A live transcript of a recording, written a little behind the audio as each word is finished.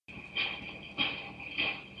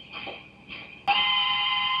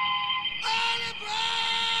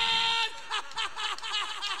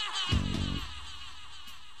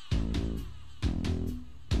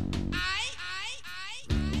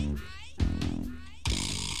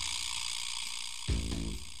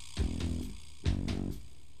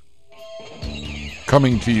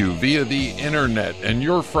Coming to you via the internet and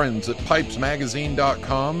your friends at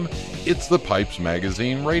PipesMagazine.com, it's the Pipes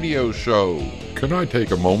Magazine radio show. Can I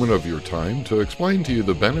take a moment of your time to explain to you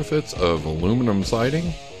the benefits of aluminum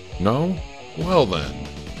siding? No? Well then.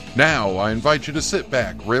 Now I invite you to sit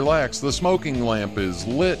back, relax, the smoking lamp is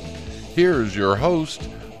lit. Here's your host,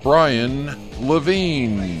 Brian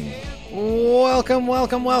Levine. Welcome,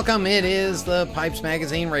 welcome, welcome. It is the Pipes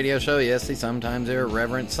Magazine radio show. Yes, the sometimes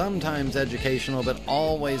irreverent, sometimes educational, but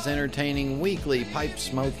always entertaining weekly pipe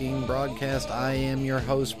smoking broadcast. I am your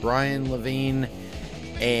host, Brian Levine,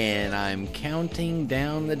 and I'm counting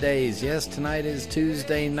down the days. Yes, tonight is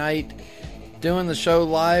Tuesday night. Doing the show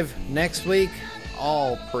live next week,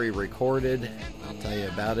 all pre-recorded. I'll tell you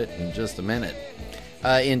about it in just a minute.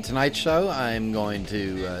 In tonight's show, I'm going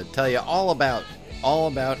to tell you all about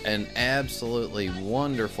an absolutely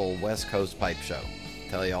wonderful West Coast pipe show.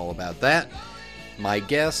 Tell you all about that. My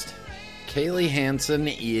guest, Kalie Hansen,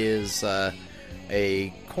 is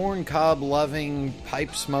a corncob-loving,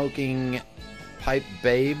 pipe-smoking pipe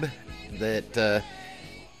babe that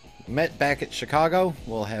met back at Chicago.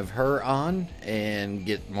 We'll have her on and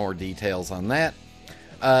get more details on that.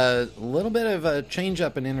 A little bit of a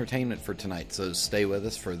change-up in entertainment for tonight, so stay with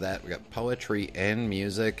us for that. We got poetry and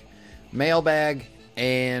music, mailbag,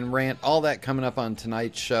 and rant, all that coming up on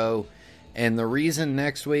tonight's show. And the reason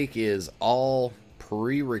next week is all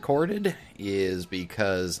pre-recorded is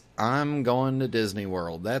because I'm going to Disney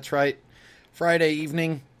World. That's right. Friday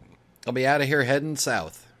evening, I'll be out of here heading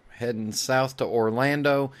south to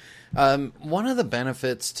Orlando. One of the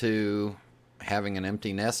benefits to having an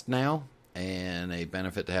empty nest now, and a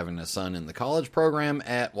benefit to having a son in the college program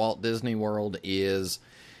at Walt Disney World, is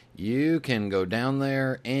you can go down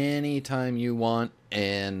there anytime you want,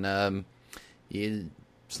 and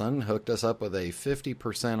son hooked us up with a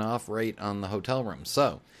 50% off rate on the hotel room.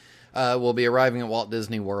 So we'll be arriving at Walt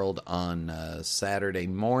Disney World on Saturday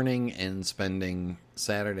morning and spending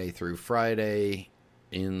Saturday through Friday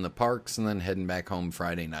in the parks and then heading back home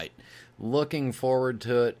Friday night. Looking forward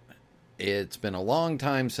to it. It's been a long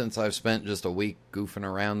time since I've spent just a week goofing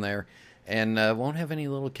around there, and won't have any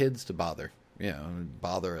little kids to bother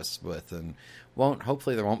us with, and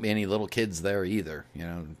hopefully there won't be any little kids there either.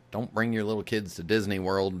 Don't bring your little kids to Disney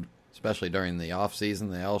World, especially during the off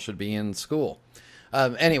season. They all should be in school.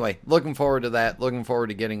 Anyway, looking forward to that. Looking forward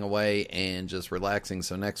to getting away and just relaxing.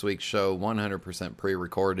 So next week's show, 100%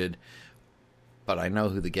 pre-recorded, but I know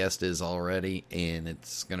who the guest is already, and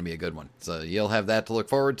it's going to be a good one. So you'll have that to look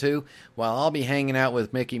forward to, while I'll be hanging out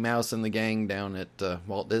with Mickey Mouse and the gang down at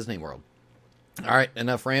Walt Disney World. All right,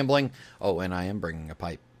 enough rambling. Oh, and I am bringing a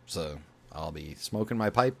pipe, so I'll be smoking my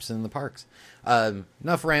pipes in the parks.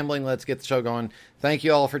 Enough rambling. Let's get the show going. Thank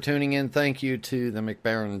you all for tuning in. Thank you to the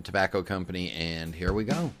McBaron Tobacco Company, and here we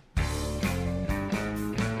go.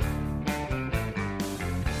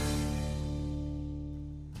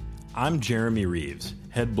 I'm Jeremy Reeves,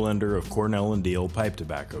 head blender of Cornell & Diehl Pipe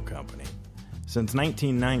Tobacco Company. Since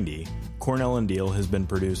 1990, Cornell & Diehl has been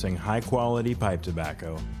producing high-quality pipe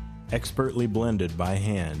tobacco, expertly blended by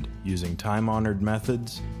hand using time-honored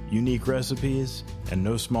methods, unique recipes, and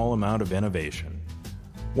no small amount of innovation.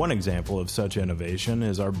 One example of such innovation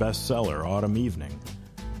is our bestseller, Autumn Evening.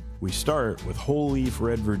 We start with whole-leaf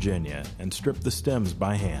red Virginia and strip the stems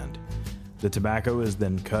by hand. The tobacco is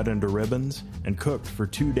then cut into ribbons and cooked for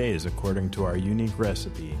 2 days according to our unique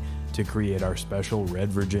recipe to create our special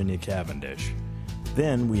red Virginia Cavendish.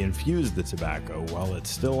 Then we infuse the tobacco while it's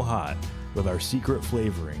still hot with our secret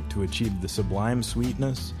flavoring to achieve the sublime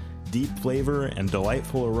sweetness, deep flavor, and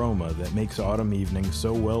delightful aroma that makes Autumn Evening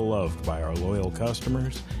so well loved by our loyal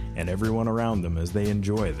customers and everyone around them as they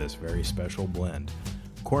enjoy this very special blend.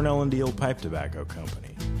 Cornell & Diehl Pipe Tobacco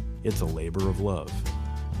Company. It's a labor of love.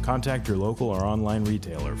 Contact your local or online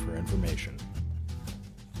retailer for information.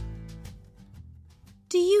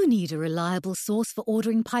 Do you need a reliable source for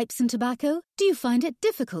ordering pipes and tobacco? Do you find it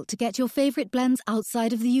difficult to get your favorite blends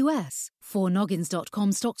outside of the US?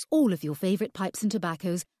 4noggins.com stocks all of your favorite pipes and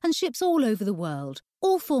tobaccos and ships all over the world.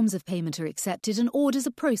 All forms of payment are accepted and orders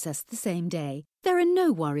are processed the same day. There are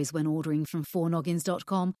no worries when ordering from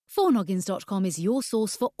 4noggins.com. 4noggins.com is your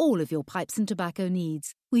source for all of your pipes and tobacco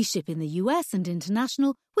needs. We ship in the US and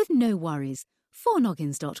international with no worries.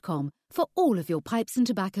 4noggins.com for all of your pipes and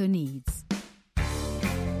tobacco needs.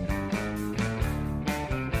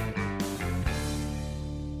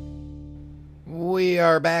 We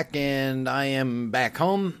are back, and I am back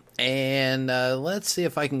home, and let's see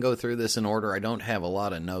if I can go through this in order. I don't have a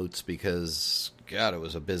lot of notes because, God, it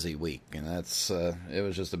was a busy week, and it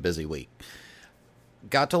was just a busy week.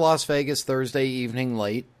 Got to Las Vegas Thursday evening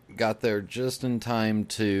late, got there just in time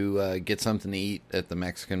to get something to eat at the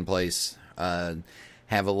Mexican place,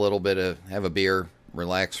 have a beer,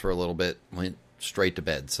 relax for a little bit, went straight to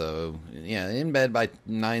bed. So, yeah, in bed by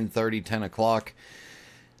 9:30, 10 o'clock.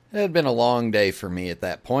 It had been a long day for me at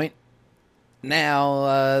that point.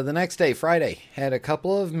 Now, the next day, Friday, had a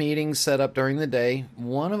couple of meetings set up during the day.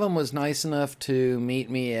 One of them was nice enough to meet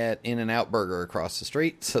me at In-N-Out Burger across the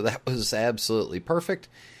street, so that was absolutely perfect.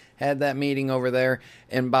 Had that meeting over there,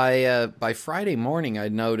 and by Friday morning, I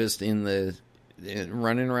noticed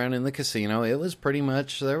running around in the casino, it was pretty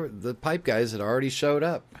much the pipe guys had already showed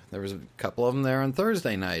up. There was a couple of them there on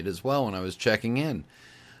Thursday night as well when I was checking in.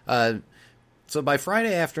 So by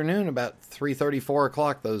Friday afternoon, about 3:30, 4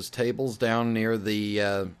 o'clock, those tables down near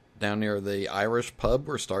the Irish pub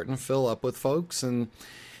were starting to fill up with folks. And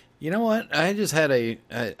you know what? I just had I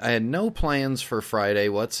had no plans for Friday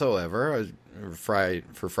whatsoever.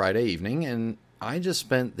 For Friday evening, and I just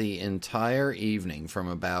spent the entire evening from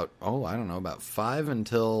about 5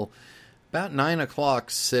 until about 9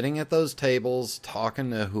 o'clock sitting at those tables,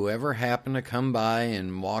 talking to whoever happened to come by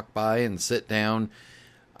and walk by and sit down.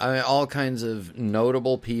 All kinds of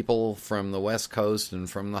notable people from the West Coast and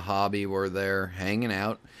from the hobby were there hanging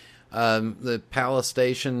out. The Palace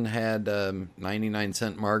Station had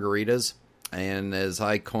 99-cent margaritas, and as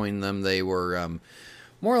I coined them, they were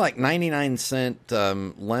more like 99-cent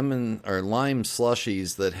lemon or lime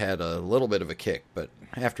slushies that had a little bit of a kick, but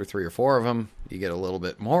after 3 or 4 of them, you get a little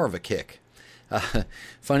bit more of a kick.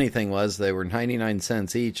 Funny thing was, they were 99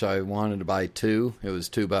 cents each. I wanted to buy 2. It was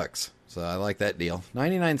 $2. So I like that deal.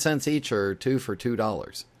 99 cents each, or 2 for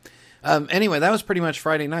 $2. Anyway, that was pretty much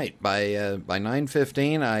Friday night. By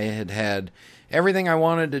 9:15, I had everything I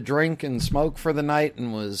wanted to drink and smoke for the night,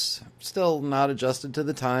 and was still not adjusted to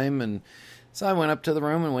the time. And so I went up to the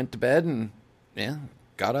room and went to bed, and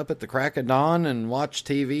got up at the crack of dawn and watched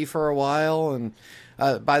TV for a while. And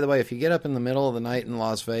by the way, if you get up in the middle of the night in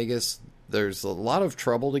Las Vegas, there's a lot of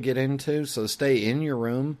trouble to get into. So stay in your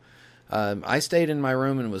room. I stayed in my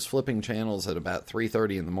room and was flipping channels at about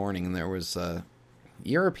 3:30 in the morning, and there was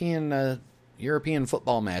European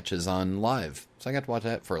football matches on live, so I got to watch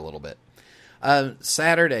that for a little bit.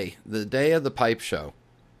 Saturday, the day of the pipe show.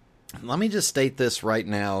 Let me just state this right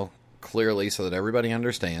now clearly so that everybody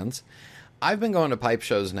understands. I've been going to pipe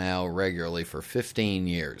shows now regularly for 15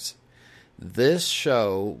 years. This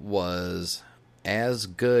show was as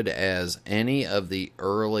good as any of the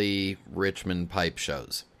early Richmond pipe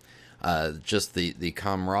shows. Just the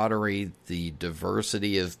camaraderie, the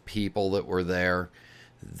diversity of people that were there,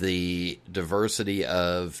 the diversity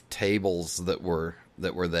of tables that were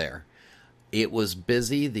there. It was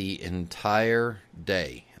busy the entire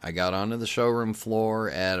day. I got onto the showroom floor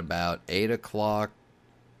at about 8 o'clock,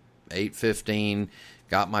 8:15,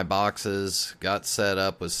 got my boxes, was set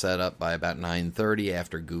up by about 9:30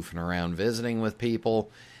 after goofing around visiting with people.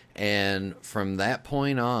 And from that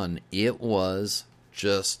point on, it was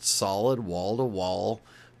just solid wall-to-wall,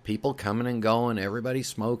 people coming and going, everybody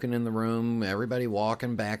smoking in the room, everybody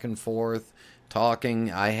walking back and forth, talking.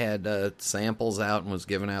 I had samples out and was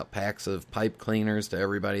giving out packs of pipe cleaners to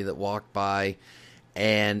everybody that walked by,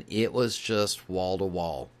 and it was just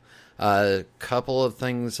wall-to-wall. A couple of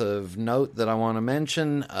things of note that I want to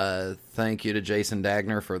mention. Thank you to Jason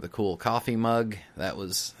Dagner for the cool coffee mug. That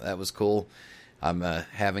was cool. I'm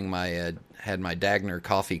had my Dagner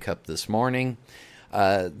coffee cup this morning.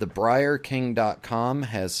 TheBriarKing.com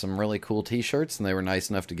has some really cool t-shirts, and they were nice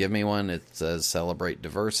enough to give me one. It says Celebrate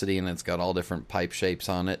Diversity, and it's got all different pipe shapes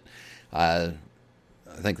on it. I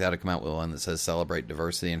think that'll come out with one that says Celebrate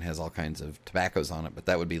Diversity and has all kinds of tobaccos on it, but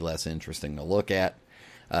that would be less interesting to look at.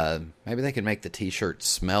 Maybe they could make the t-shirt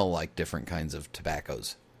smell like different kinds of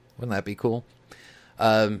tobaccos. Wouldn't that be cool?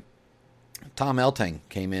 Tom Elting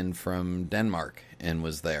came in from Denmark and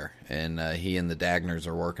was there, and he and the Dagners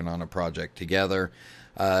are working on a project together.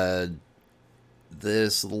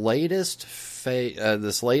 This latest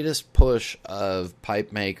push of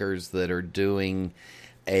pipe makers that are doing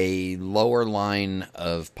a lower line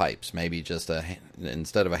of pipes, maybe just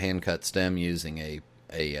instead of a hand cut stem, using a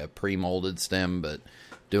pre-molded stem, but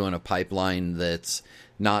doing a pipeline that's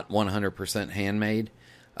not 100% handmade.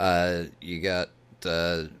 You got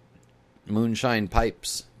Moonshine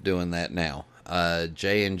Pipes doing that now.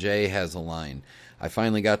 J&J has a line. I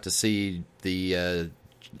finally got to see the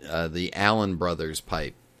Allen Brothers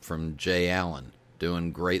pipe from J. Allen,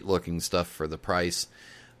 doing great looking stuff for the price.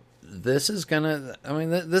 This is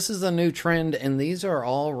this is a new trend, and these are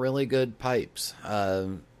all really good pipes.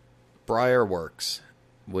 Briarworks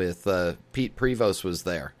with Pete Prevost was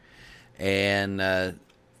there, and the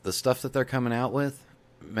stuff that they're coming out with,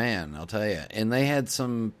 man, I'll tell you. And they had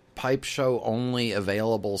some pipe show only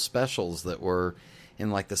available specials that were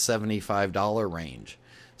in like the $75 range.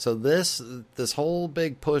 So this whole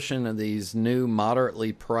big push into these new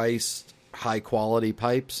moderately priced high quality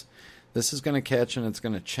pipes, this is going to catch, and it's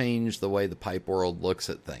going to change the way the pipe world looks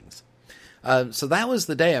at things. So that was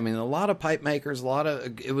the day. I mean, a lot of pipe makers,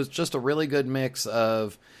 it was just a really good mix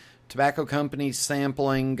of tobacco companies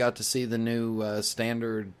sampling, got to see the new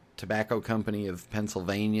Standard Tobacco Company of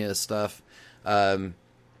Pennsylvania stuff. There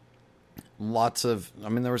was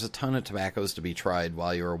a ton of tobaccos to be tried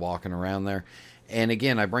while you were walking around there. And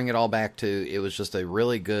again, I bring it all back to, it was just a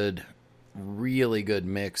really good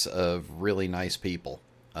mix of really nice people.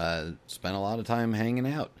 Spent a lot of time hanging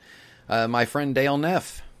out. My friend Dale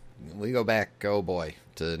Neff, we go back, oh boy,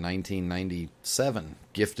 to 1997,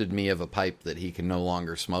 gifted me of a pipe that he can no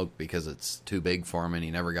longer smoke because it's too big for him and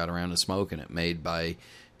he never got around to smoking it, made by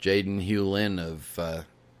Jaden Hugh Lin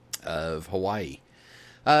of Hawaii.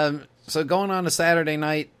 So going on a Saturday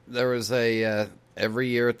night, there was every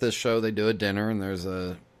year at this show they do a dinner, and there's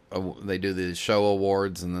they do the show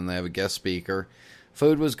awards, and then they have a guest speaker.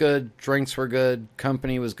 Food was good, drinks were good,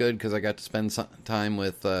 company was good because I got to spend some time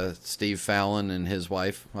with Steve Fallon and his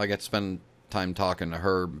wife. I got to spend time talking to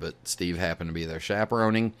her, but Steve happened to be there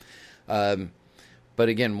chaperoning. But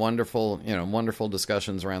again, wonderful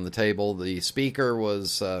discussions around the table. The speaker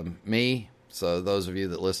was me, so those of you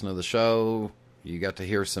that listen to the show, you got to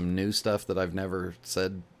hear some new stuff that I've never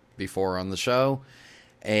said before on the show.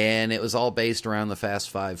 And it was all based around the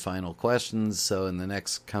Fast Five final questions. So in the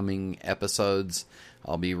next coming episodes,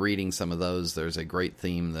 I'll be reading some of those. There's a great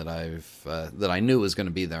theme that I knew was going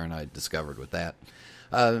to be there, and I discovered with that.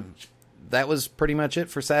 That was pretty much it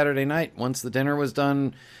for Saturday night. Once the dinner was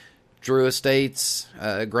done, Drew Estates,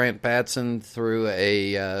 Grant Batson threw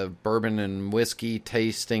a bourbon and whiskey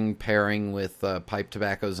tasting pairing with pipe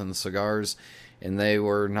tobaccos and cigars. And they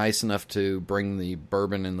were nice enough to bring the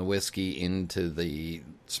bourbon and the whiskey into the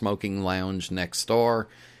smoking lounge next door.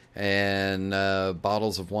 And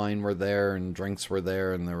bottles of wine were there, and drinks were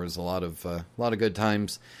there, and there was a lot of good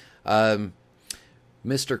times. Mr.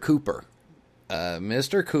 Cooper.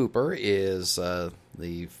 Mr. Cooper is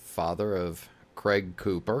the father of Craig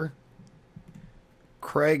Cooper.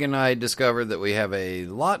 Craig and I discovered that we have a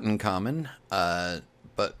lot in common,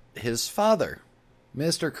 but his father,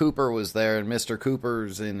 Mr. Cooper, was there, and Mr.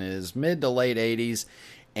 Cooper's in his mid to late 80s,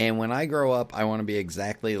 and when I grow up, I want to be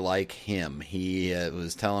exactly like him. He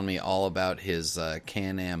was telling me all about his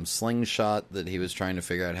Can-Am slingshot that he was trying to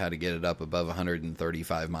figure out how to get it up above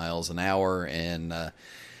 135 miles an hour, and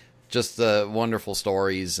just wonderful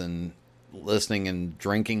stories, and listening and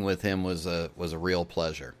drinking with him was a real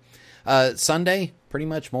pleasure. Sunday, pretty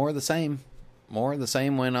much more of the same. More of the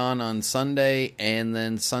same went on Sunday, and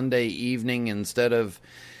then Sunday evening, instead of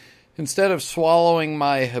swallowing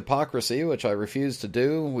my hypocrisy, which I refused to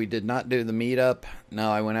do, we did not do the meetup. No,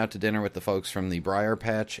 I went out to dinner with the folks from the Briar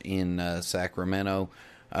Patch in Sacramento.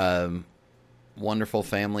 Wonderful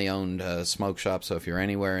family-owned smoke shop, so if you're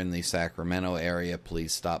anywhere in the Sacramento area,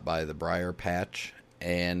 please stop by the Briar Patch.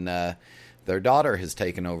 And their daughter has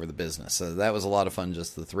taken over the business, so that was a lot of fun.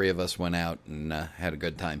 Just the three of us went out and had a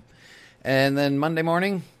good time. And then Monday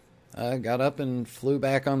morning, I got up and flew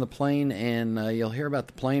back on the plane, and you'll hear about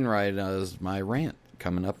the plane ride as my rant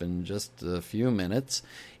coming up in just a few minutes.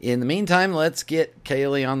 In the meantime, let's get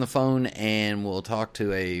Kalie on the phone, and we'll talk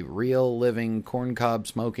to a real living corncob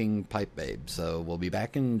smoking pipe babe. So we'll be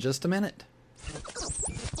back in just a minute.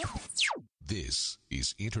 This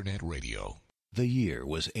is Internet Radio. The year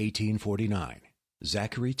was 1849.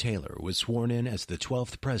 Zachary Taylor was sworn in as the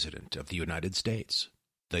 12th President of the United States.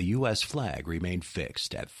 The U.S. flag remained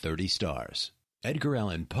fixed at 30 stars. Edgar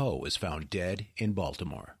Allan Poe was found dead in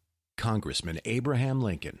Baltimore. Congressman Abraham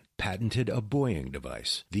Lincoln patented a buoying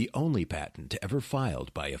device, the only patent ever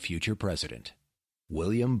filed by a future president.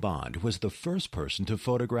 William Bond was the first person to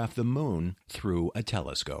photograph the moon through a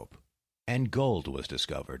telescope. And gold was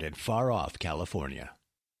discovered in far-off California.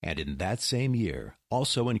 And in that same year,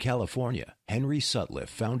 also in California, Henry Sutliff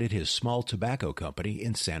founded his small tobacco company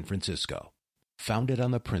in San Francisco. Founded on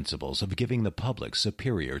the principles of giving the public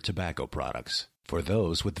superior tobacco products for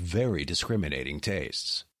those with very discriminating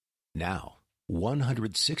tastes. Now,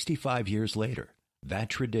 165 years later, that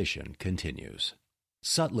tradition continues.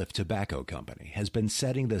 Sutliff Tobacco Company has been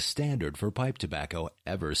setting the standard for pipe tobacco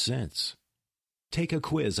ever since. Take a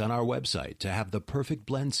quiz on our website to have the perfect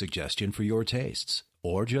blend suggestion for your tastes,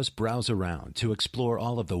 or just browse around to explore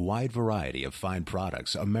all of the wide variety of fine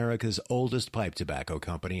products America's oldest pipe tobacco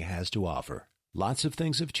company has to offer. Lots of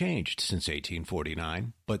things have changed since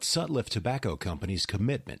 1849, but Sutliff Tobacco Company's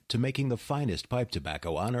commitment to making the finest pipe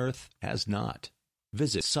tobacco on earth has not.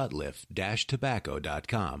 Visit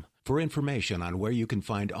sutliff-tobacco.com for information on where you can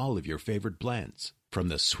find all of your favorite blends, from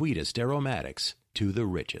the sweetest aromatics to the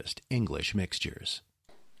richest English mixtures.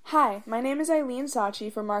 Hi, my name is Eileen Sachi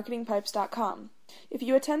from MarketingPipes.com. If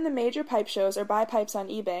you attend the major pipe shows or buy pipes on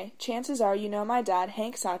eBay, chances are you know my dad,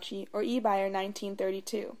 Hank Sachi, or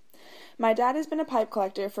eBuyer1932. My dad has been a pipe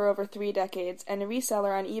collector for over 3 decades and a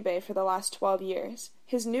reseller on eBay for the last 12 years.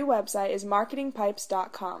 His new website is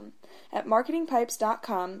MarketingPipes.com. At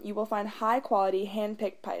MarketingPipes.com, you will find high-quality,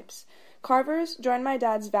 hand-picked pipes. Carvers, join my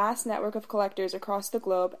dad's vast network of collectors across the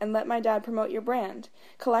globe and let my dad promote your brand.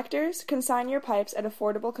 Collectors, consign your pipes at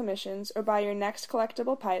affordable commissions or buy your next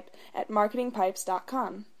collectible pipe at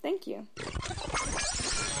MarketingPipes.com. Thank you.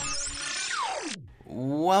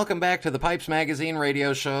 Welcome back to the Pipes Magazine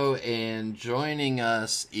radio show, and joining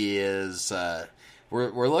us is,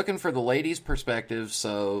 we're looking for the ladies' perspective,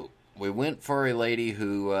 so we went for a lady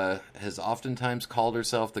who has oftentimes called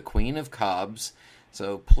herself the Queen of Cobs.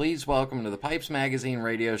 So please welcome to the Pipes Magazine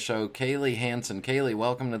radio show, Kalie Hansen. Kalie,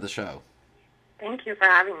 welcome to the show. Thank you for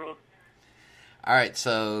having me. All right,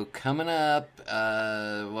 so coming up,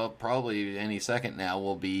 probably any second now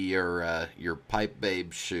will be your Pipe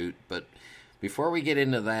Babe shoot. But before we get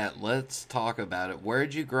into that, let's talk about it. Where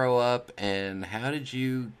did you grow up, and how did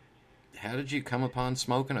you come upon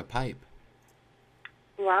smoking a pipe?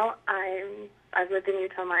 Well, I've lived in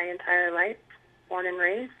Utah my entire life, born and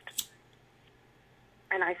raised.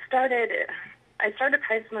 And I started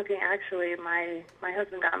pipe smoking, actually. My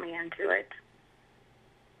husband got me into it.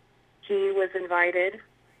 He was invited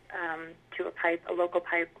to a local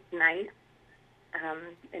pipe night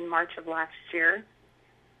in March of last year.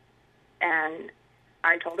 And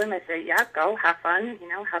I told him, I said, yeah, go, have fun,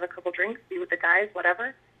 have a couple drinks, be with the guys,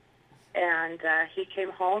 whatever. And he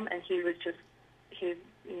came home, and he was just, he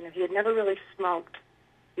had never really smoked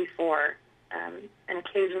before, an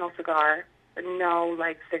occasional cigar, but no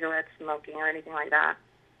cigarette smoking or anything like that.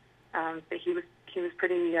 But he was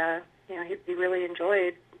pretty, he really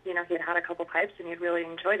enjoyed, he had a couple pipes and he really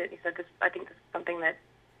enjoyed it. He said, I think this is something that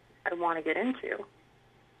I want to get into.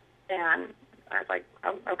 And I was like,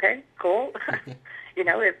 oh, okay, cool.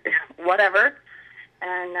 Whatever.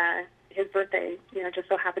 And his birthday, just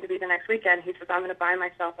so happened to be the next weekend. He says, I'm going to buy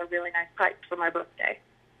myself a really nice pipe for my birthday.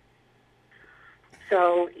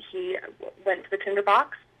 So he went to the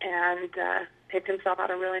tinderbox and picked himself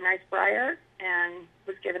out a really nice briar and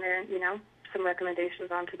was given it, some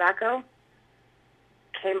recommendations on tobacco.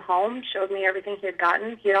 Came home, showed me everything he had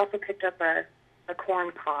gotten. He had also picked up a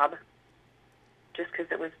corn cob just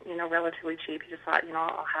because it was, relatively cheap. He just thought,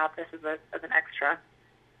 I'll have this as an extra.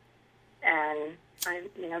 And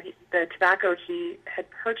the tobacco he had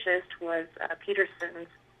purchased was Peterson's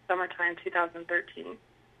Summertime 2013.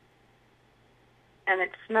 And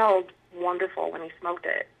it smelled wonderful when he smoked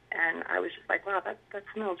it. And I was just like, wow, that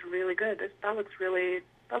smells really good. That looks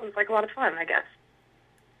like a lot of fun, I guess.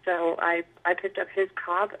 So I picked up his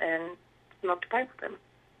cob and smoked a pipe with him.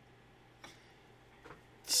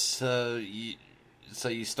 So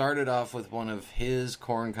you started off with one of his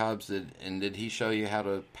corn cobs, and did he show you how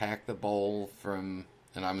to pack the bowl from,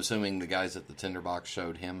 and I'm assuming the guys at the tinderbox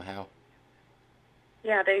showed him how?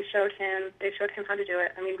 Yeah, they showed him how to do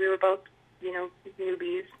it. I mean, we were both,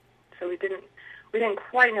 newbies, so we didn't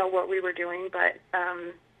quite know what we were doing, but,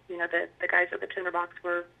 the guys at the tinderbox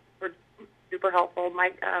were super helpful.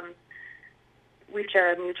 Mike, we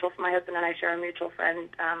share my husband and I share a mutual friend,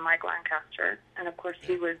 Mike Lancaster, and of course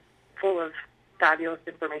he was full of fabulous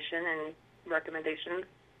information and recommendations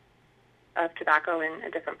of tobacco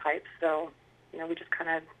and different pipes. So, we just kind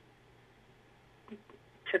of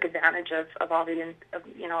took advantage of all the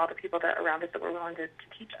people that around us that were willing to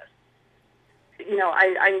teach us.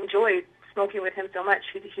 I enjoyed smoking with him so much.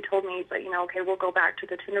 He told me, he's like, okay, we'll go back to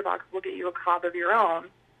the tinderbox. We'll get you a cob of your own.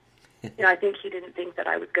 I think he didn't think that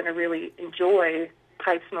I was going to really enjoy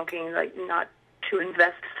pipe smoking, not to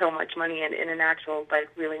invest so much money in an actual,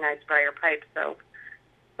 really nice briar pipe. So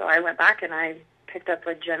I went back and I picked up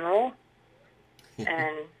a General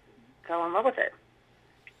and fell in love with it.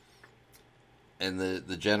 And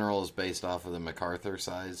the General is based off of the MacArthur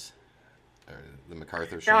size? Or the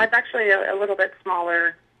MacArthur shape? No, it's actually a little bit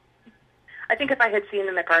smaller. I think if I had seen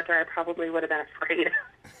the MacArthur, I probably would have been afraid.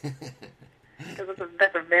 Because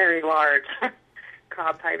that's a very large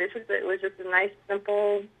cob pipe. It was just a nice,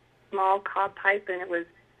 simple, small cob pipe, and it was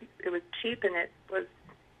cheap, and it was,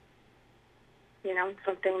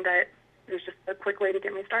 something that it was just a quick way to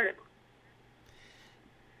get me started.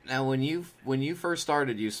 Now, when you first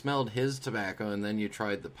started, you smelled his tobacco, and then you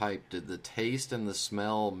tried the pipe. Did the taste and the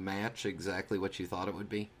smell match exactly what you thought it would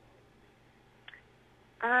be?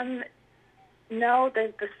 No,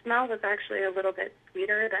 the smell was actually a little bit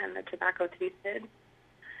sweeter than the tobacco tasted.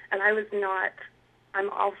 And I'm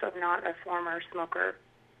also not a former smoker.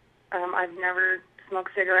 I've never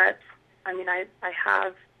smoked cigarettes. I mean, I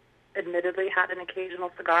have admittedly had an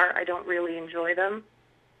occasional cigar. I don't really enjoy them,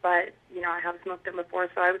 but, I have smoked them before,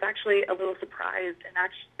 so I was actually a little surprised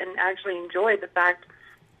and actually enjoyed the fact,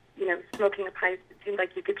 smoking a pipe, it seemed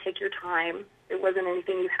like you could take your time. It wasn't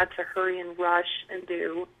anything you had to hurry and rush and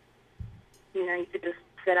do. You could just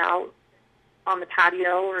sit out on the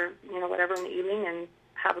patio or, whatever in the evening and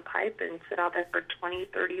have a pipe and sit out there for 20,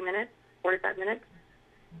 30 minutes, 45 minutes.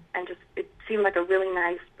 And it seemed like a really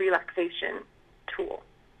nice relaxation tool.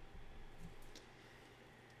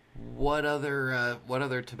 What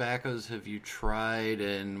other tobaccos have you tried,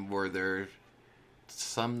 and were there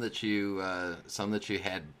some that you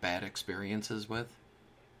had bad experiences with?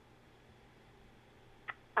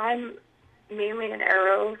 I'm mainly an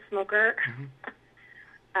Arrow smoker.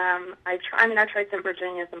 Mm-hmm. I tried some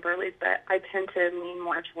Virginias and Burleys, but I tend to lean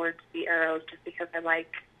more towards the Arrows just because I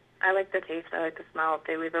like the taste, I like the smell.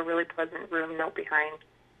 They leave a really pleasant room note behind.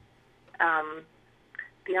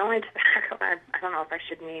 The only tobacco, I don't know if I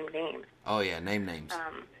should name names. Oh yeah, name names.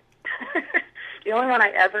 The only one I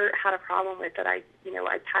ever had a problem with that I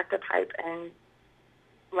packed a pipe and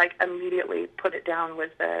immediately put it down was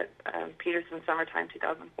the Peterson Summertime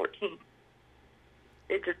 2014.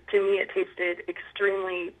 To me, it tasted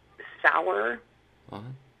extremely sour. Uh-huh.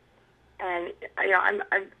 And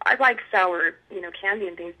I like sour, candy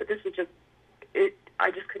and things, but this was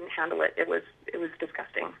I just couldn't handle it. It was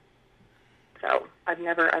disgusting. So I've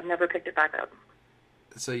never picked it back up.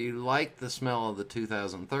 So you liked the smell of the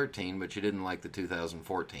 2013, but you didn't like the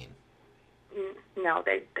 2014. No,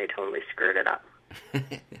 they totally screwed it up.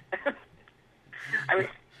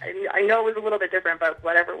 I know it was a little bit different, but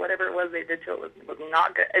whatever it was they did to it was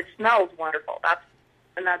not good. It smells wonderful. That's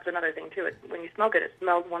another thing too. When you smoke it, it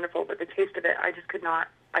smells wonderful, but the taste of it, I could not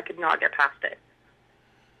get past it.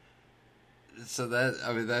 So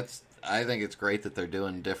I think it's great that they're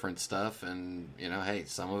doing different stuff, and hey,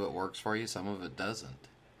 some of it works for you, some of it doesn't.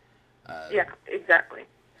 Yeah, exactly.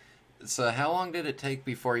 So how long did it take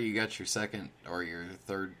before you got your second or your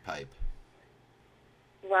third pipe?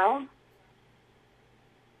 Well,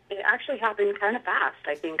 it actually happened kind of fast.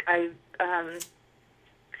 I think I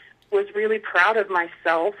was really proud of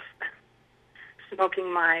myself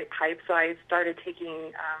smoking my pipe, so I started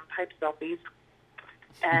taking pipe selfies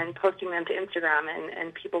and posting them to Instagram,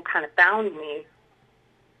 and people kind of found me.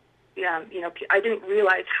 Yeah, I didn't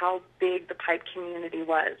realize how big the pipe community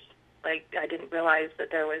was. I didn't realize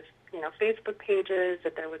that there was, Facebook pages,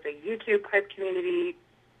 that there was a YouTube pipe community,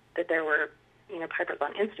 that there were, pipers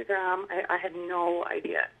on Instagram. I had no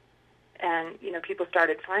idea. And, people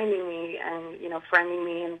started finding me and, friending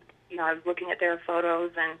me, and, I was looking at their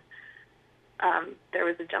photos, and there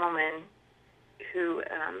was a gentleman who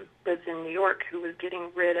lives in New York who was getting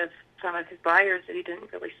rid of some of his buyers that he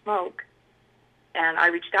didn't really smoke. And I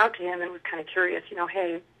reached out to him and was kind of curious,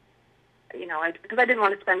 hey, because I didn't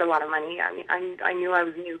want to spend a lot of money. I mean, I knew I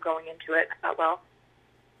was new going into it. I thought, well,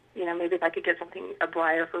 maybe if I could get a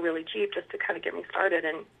briar for really cheap just to kind of get me started.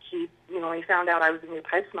 And he, when he found out I was a new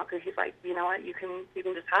pipe smoker, he's like, you know what, you can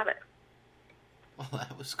just have it. Well,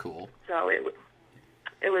 that was cool. So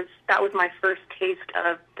that was my first taste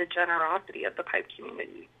of the generosity of the pipe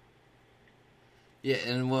community. Yeah,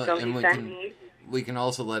 and we can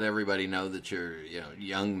also let everybody know that you're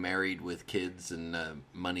young, married with kids, and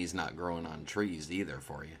money's not growing on trees either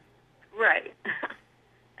for you. Right.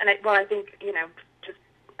 And I think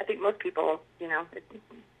I think most people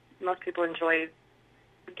enjoy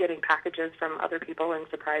getting packages from other people and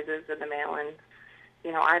surprises in the mail, and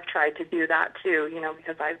I've tried to do that too.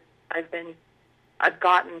 Because I've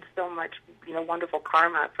gotten so much wonderful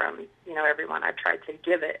karma from everyone. I've tried to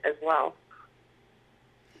give it as well.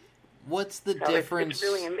 What's the difference?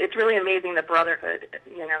 It's really amazing the brotherhood,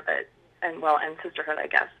 and sisterhood, I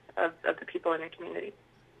guess, of the people in the community.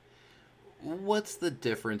 What's the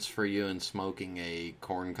difference for you in smoking a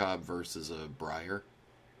corn cob versus a briar?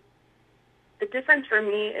 The difference for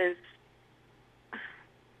me is,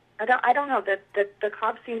 I don't know, that the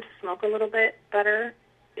cob seems to smoke a little bit better,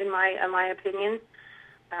 in my opinion.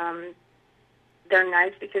 They're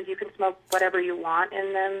nice because you can smoke whatever you want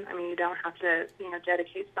in them. I mean, you don't have to,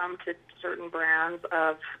 dedicate some to certain brands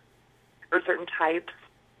or certain types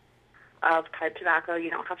of pipe tobacco. You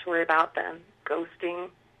don't have to worry about them ghosting,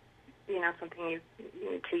 something you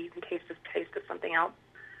can taste the taste of something else.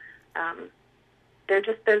 They're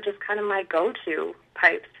just kind of my go-to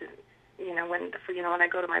pipes. When I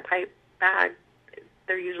go to my pipe bag,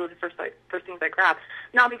 they're usually the first things I grab.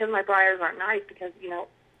 Not because my briars aren't nice, because, you know,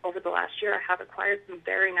 over the last year I have acquired some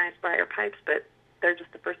very nice briar pipes, but they're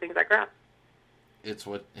just the first things I grab. It's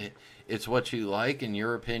what you like, in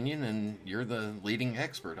your opinion, and you're the leading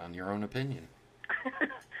expert on your own opinion.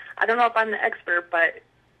 I don't know if I'm the expert, but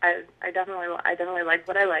I definitely like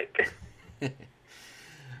what I like.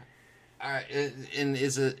 All right, and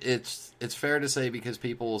it's fair to say, because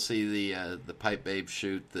people will see the Pipe Babe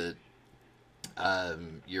shoot, that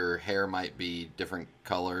your hair might be different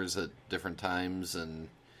colors at different times, and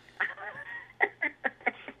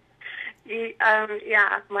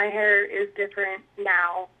yeah, my hair is different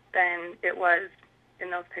now than it was in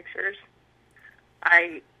those pictures.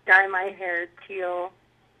 I dye my hair teal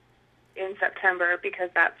in September because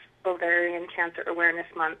that's Ovarian Cancer Awareness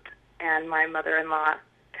Month, and my mother-in-law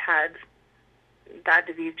had that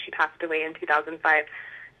disease. She passed away in 2005,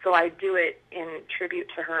 so I do it in tribute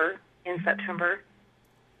to her in September.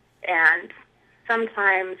 And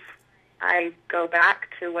sometimes I go back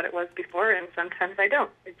to what it was before, and sometimes I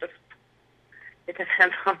don't. It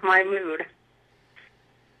depends on my mood.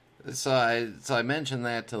 So I mentioned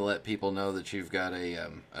that to let people know that you've got a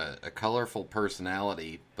colorful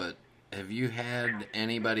personality, but have you had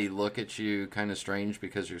anybody look at you kind of strange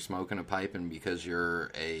because you're smoking a pipe and because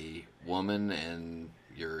you're a woman and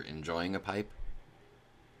you're enjoying a pipe?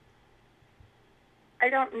 I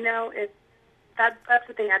don't know if that's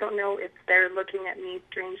the thing. I don't know if they're looking at me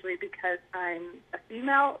strangely because I'm a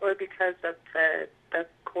female or because of the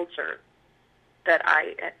culture that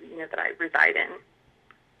I reside in.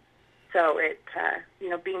 So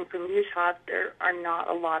being from Utah, there are not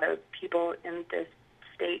a lot of people in this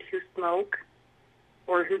state who smoke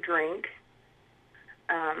or who drink.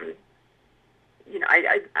 I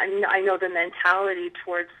know the mentality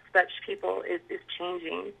towards such people is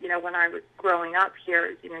changing. You know, when I was growing up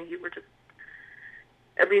here, you know, you were just,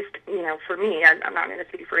 at least, you know, for me, I'm not going to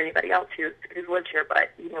speak for anybody else who's lived here,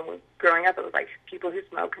 but, you know, when growing up, it was like people who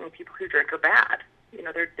smoke and people who drink are bad. You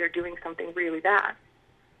know, they're doing something really bad.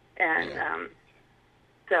 And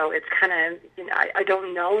so it's kind of, you know, I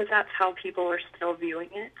don't know if that's how people are still viewing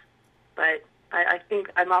it, but I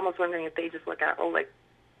think I'm almost wondering if they just look at, what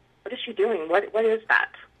is she doing? What is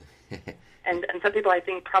that? and some people, I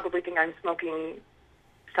think, probably think I'm smoking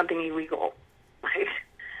something illegal. Like,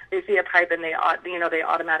 they see a pipe and they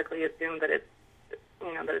automatically assume that it's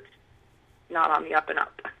not on the up and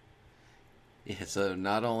up. Yeah. So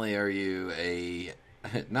not only are you a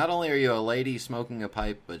lady smoking a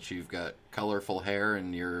pipe, but you've got colorful hair,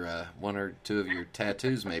 and your one or two of your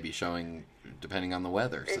tattoos may be showing, depending on the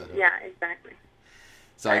weather. So. Yeah, exactly.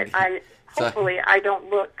 So hopefully I don't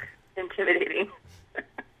look intimidating.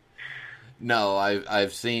 No,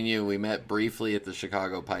 I've seen you. We met briefly at the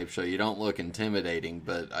Chicago Pipe Show. You don't look intimidating,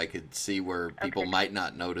 but I could see where people might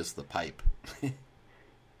not notice the pipe.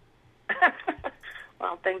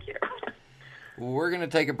 Well, thank you. We're going to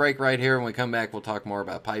take a break right here. When we come back, we'll talk more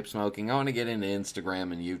about pipe smoking. I want to get into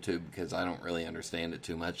Instagram and YouTube because I don't really understand it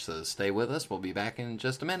too much, so stay with us. We'll be back in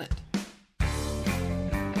just a minute.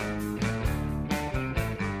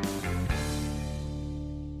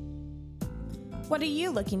 What are you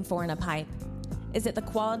looking for in a pipe? Is it the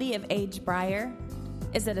quality of aged briar?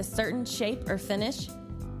 Is it a certain shape or finish?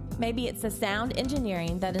 Maybe it's the sound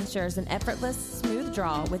engineering that ensures an effortless, smooth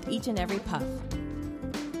draw with each and every puff.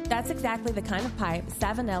 That's exactly the kind of pipe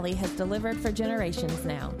Savinelli has delivered for generations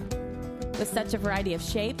now. With such a variety of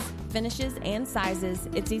shapes, finishes, and sizes,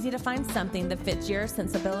 it's easy to find something that fits your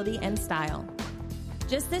sensibility and style.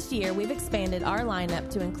 Just this year, we've expanded our lineup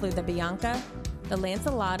to include the Bianca, the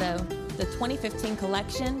Lanceolato, the 2015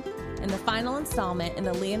 collection, and the final installment in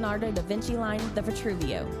the Leonardo da Vinci line, the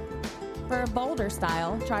Vitruvio. For a bolder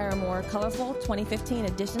style, try our more colorful 2015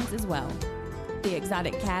 editions as well. The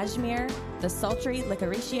exotic cashmere, the sultry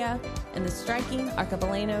licoricia, and the striking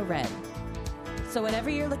arcobaleno red. So whatever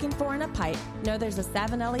you're looking for in a pipe, know there's a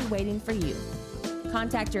Savinelli waiting for you.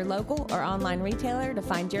 Contact your local or online retailer to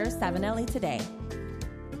find your Savinelli today.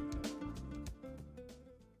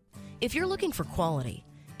 If you're looking for quality,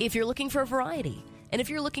 if you're looking for variety, and if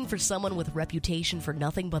you're looking for someone with a reputation for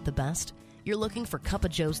nothing but the best, you're looking for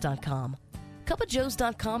cupofjoes.com.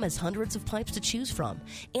 Cupofjoes.com has hundreds of pipes to choose from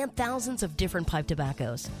and thousands of different pipe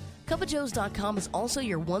tobaccos. Cupofjoes.com is also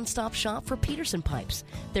your one-stop shop for Peterson pipes,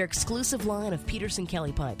 their exclusive line of Peterson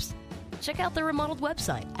Kelly pipes. Check out their remodeled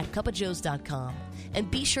website at cupofjoes.com and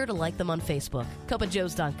be sure to like them on Facebook.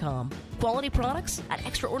 Cupofjoes.com. Quality products at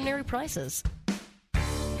extraordinary prices.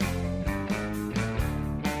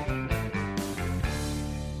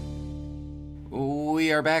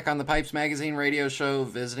 We are back on the Pipes Magazine radio show,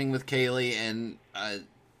 visiting with Kalie, and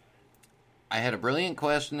I had a brilliant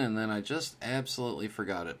question, and then I just absolutely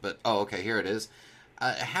forgot it. But, okay, here it is.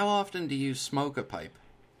 How often do you smoke a pipe?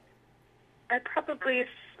 I probably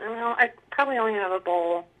only have a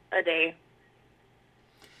bowl a day.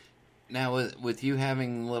 Now, with you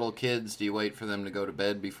having little kids, do you wait for them to go to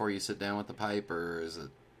bed before you sit down with the pipe, or is it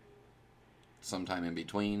sometime in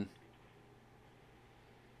between?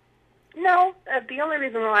 No, the only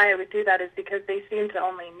reason why I would do that is because they seem to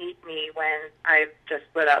only meet me when I've just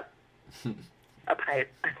lit up a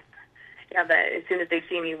pipe. As soon as they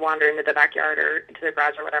see me wander into the backyard or into the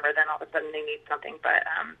garage or whatever, then all of a sudden they need something. But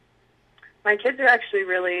my kids are actually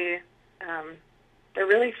really, they're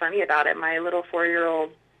really funny about it. My little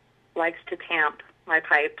 4-year-old likes to tamp my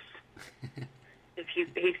pipes. If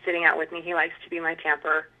he's sitting out with me, he likes to be my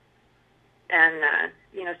tamper. And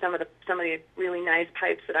some of the really nice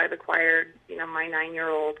pipes that I've acquired, my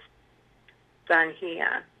 9-year-old son, he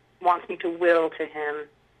wants me to will to him.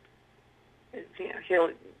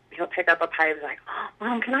 He'll pick up a pipe and like, "Oh,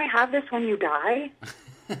 Mom, can I have this when you die?"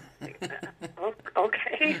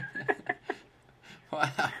 Okay.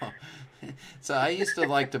 Wow. So I used to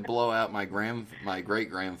like to blow out my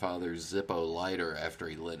great-grandfather's Zippo lighter after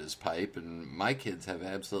he lit his pipe, and my kids have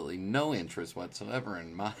absolutely no interest whatsoever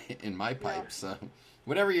in my pipes. So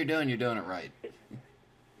whatever you're doing it right.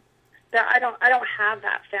 I don't have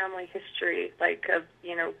that family history, like of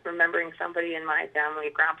remembering somebody in my family,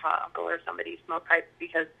 grandpa, uncle, or somebody smoked pipes,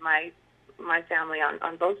 because my family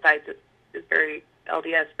on both sides is very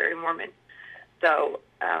LDS, very Mormon. So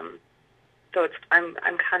it's I'm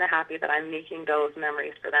kind of happy that I'm making those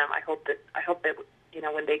memories for them. I hope that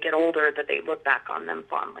when they get older that they look back on them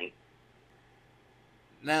fondly.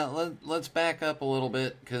 Now let's back up a little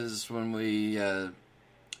bit, because when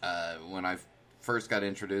I first got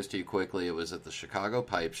introduced to you quickly, it was at the Chicago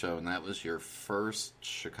Pipe Show, and that was your first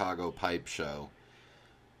Chicago Pipe Show.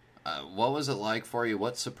 What was it like for you?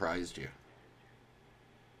 What surprised you?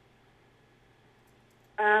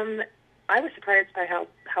 I was surprised by how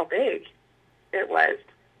big it was.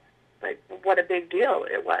 Like, what a big deal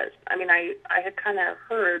it was. I mean, I had kind of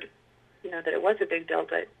heard, that it was a big deal,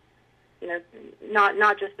 but,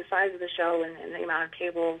 not just the size of the show and the amount of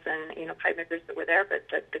tables and, pipe makers that were there, but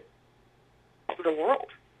the world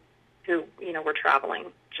who, were traveling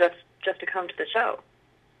just to come to the show.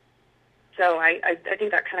 So I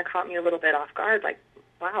think that kind of caught me a little bit off guard. Like,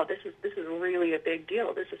 wow, this is really a big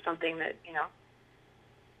deal. This is something that,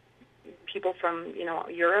 people from,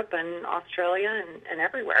 Europe and Australia and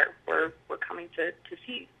everywhere were coming to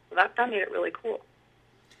see. So that made it really cool.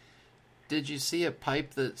 Did you see a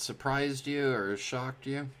pipe that surprised you or shocked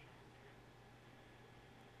you?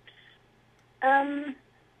 I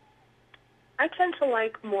tend to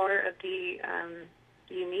like more of the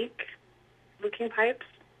unique looking pipes.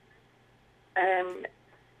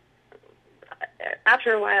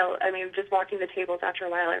 After a while, just walking the tables, after a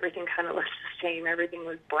while, everything kind of looked the same. Everything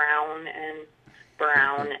was brown and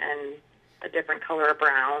a different color of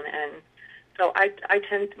brown. And so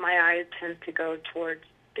my eyes tend to go towards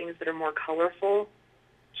things that are more colorful,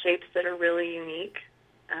 shapes that are really unique.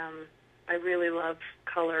 I really love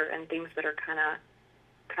color and things that are kind of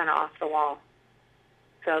off the wall.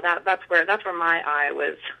 So that's where my eye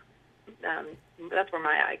was. That's where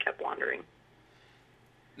my eye kept wandering.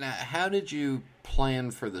 Now, how did you plan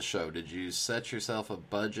for the show? Did you set yourself a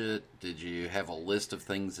budget? Did you have a list of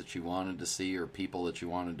things that you wanted to see or people that you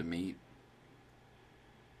wanted to meet?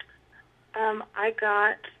 I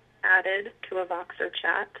got added to a Voxer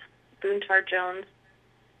chat. Boontar Jones,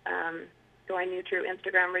 who I knew through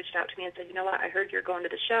Instagram, reached out to me and said, "You know what? I heard you're going to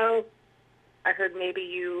the show. I heard maybe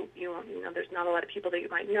you there's not a lot of people that you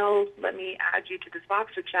might know. Let me add you to this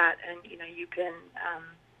Voxer chat, and you can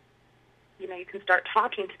start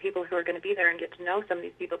talking to people who are going to be there and get to know some of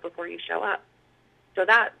these people before you show up." So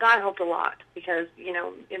that helped a lot, because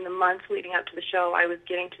in the months leading up to the show, I was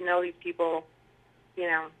getting to know these people,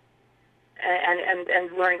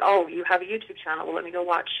 and learning, oh, you have a YouTube channel, well, let me go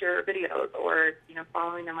watch your videos, or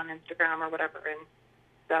following them on Instagram or whatever. And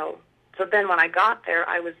so then when I got there,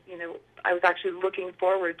 I was actually looking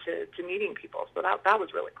forward to meeting people. So that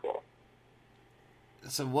was really cool.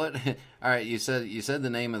 So what? All right, you said the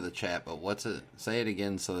name of the chat, but what's it? Say it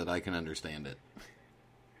again so that I can understand it.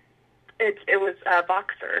 It was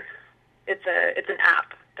Voxer. It's an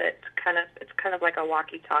app that's kind of like a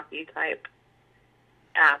walkie-talkie type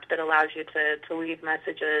app that allows you to leave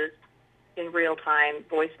messages in real time,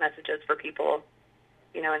 voice messages for people,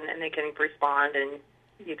 and they can respond, and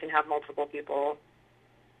you can have multiple people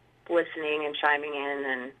listening and chiming in.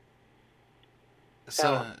 And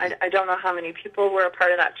so I don't know how many people were a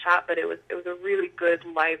part of that chat, but it was a really good,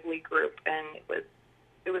 lively group, and it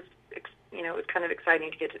was it was kind of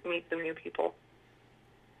exciting to get to meet some new people.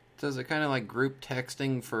 So is it kind of like group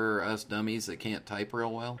texting for us dummies that can't type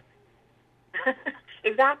real well?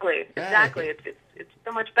 Exactly. It's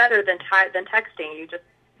so much better than texting. You just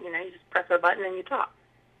press a button and you talk.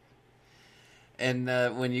 And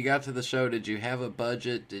when you got to the show, did you have a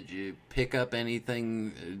budget? Did you pick up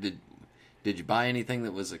anything? Did you buy anything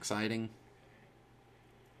that was exciting?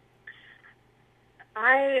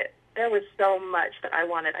 There was so much that I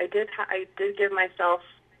wanted. I did give myself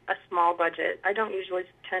a small budget. I don't usually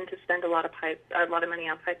tend to spend a lot of money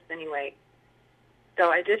on pipes anyway. So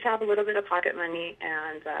I did have a little bit of pocket money,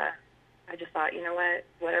 and I just thought, you know what,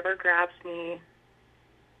 whatever grabs me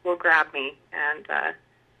will grab me. And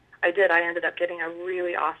I did. I ended up getting a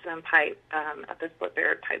really awesome pipe at the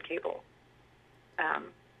split-bearer pipe table.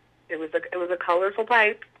 It was a colorful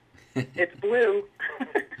pipe. It's blue,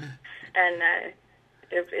 and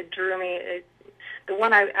it drew me. The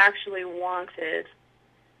one I actually wanted,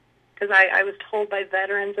 because I was told by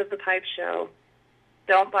veterans of the pipe show,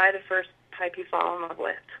 don't buy the first pipe you fall in love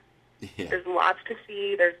with. Yeah. There's lots to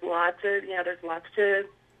see. There's lots to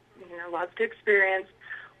experience.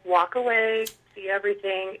 Walk away, see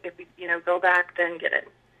everything. If you go back, then get it.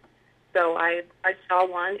 So I saw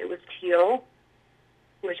one. It was teal,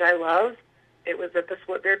 which I love. It was at the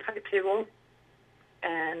split-bear pipe table,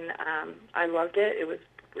 and I loved it. It was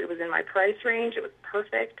in my price range. It was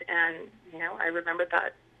perfect, and I remembered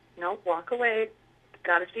that. Walk away.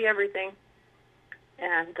 Got to see everything.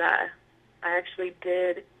 And I actually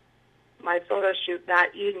did my photo shoot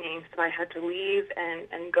that evening, so I had to leave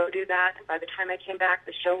and go do that. By the time I came back,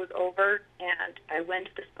 the show was over, and I went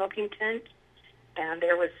to the smoking tent, and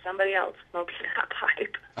there was somebody else smoking that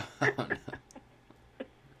pipe. Oh, no.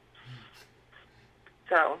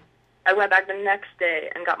 So I went back the next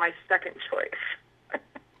day and got my second choice.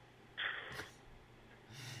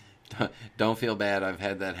 Don't feel bad. I've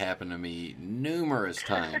had that happen to me numerous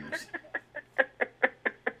times.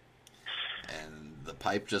 And the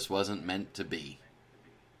pipe just wasn't meant to be.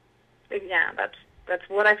 Yeah, that's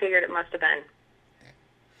what I figured it must have been.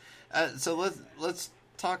 So let's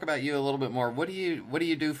talk about you a little bit more. What do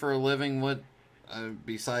you do for a living? What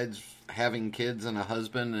besides having kids and a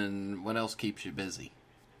husband, and what else keeps you busy?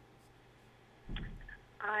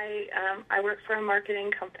 I work for a marketing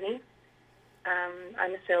company.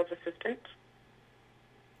 I'm a sales assistant.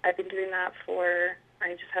 I've been doing that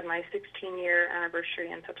I just had my 16-year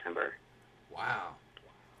anniversary in September. Wow.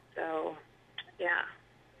 So, yeah.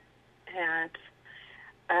 And,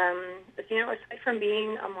 aside from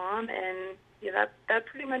being a mom, and that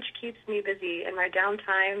pretty much keeps me busy. In my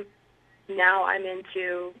downtime, now I'm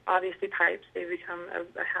into, obviously, pipes. They've become a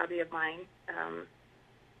hobby of mine.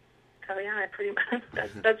 So yeah, I pretty much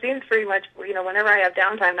that seems pretty much. Whenever I have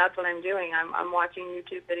downtime, that's what I'm doing. I'm watching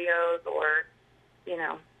YouTube videos, or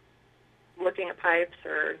looking at pipes,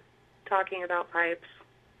 or talking about pipes.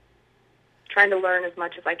 Trying to learn as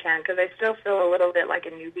much as I can, because I still feel a little bit like a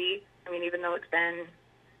newbie. I mean, even though it's been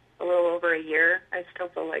a little over a year, I still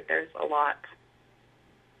feel like there's a lot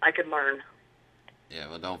I could learn. Yeah,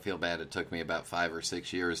 well, don't feel bad. It took me about 5 or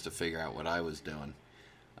 6 years to figure out what I was doing.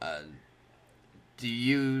 Do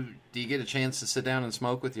you get a chance to sit down and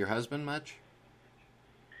smoke with your husband much?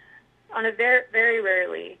 On a very, very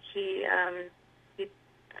rarely. He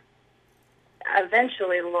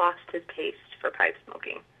eventually lost his taste for pipe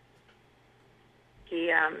smoking.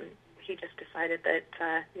 He just decided that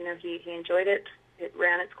he enjoyed it. It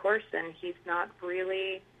ran its course, and he's not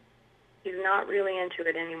really into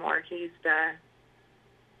it anymore. He's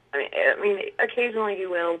I mean, occasionally he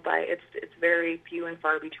will, but it's very few and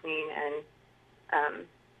far between, and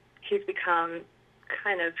he's become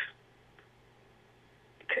kind of,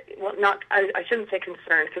 well, not, I shouldn't say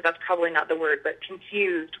concerned, because that's probably not the word, but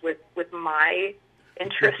confused with my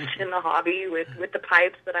interest in the hobby, with the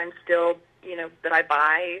pipes that I'm still, that I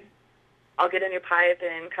buy. I'll get a new pipe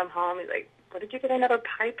and come home. He's like, what did you get another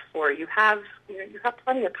pipe for? You have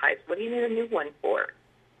plenty of pipes. What do you need a new one for?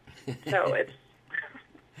 So it's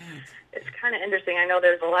kind of interesting. I know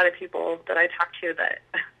there's a lot of people that I talk to that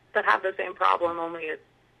have the same problem, only it's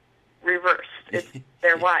reversed. It's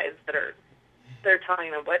their wives they're telling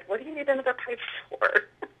them, what do you need another pipe for?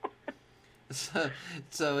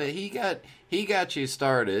 So he got you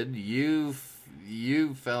started. You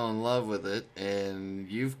fell in love with it, and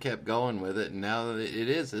you've kept going with it, and now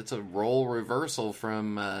it's a role reversal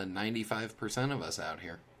from 95% of us out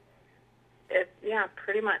here. Yeah,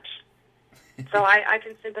 pretty much. So I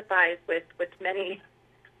can sympathize with many.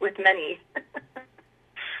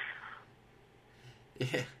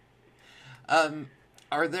 Yeah.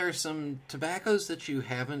 Are there some tobaccos that you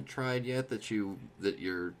haven't tried yet that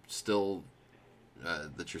you're still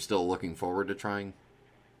looking forward to trying?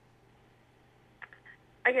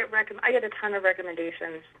 I get a ton of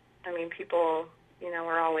recommendations. I mean, people,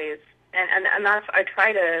 are always, and that's, I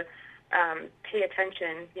try to pay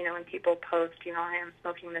attention, when people post, I am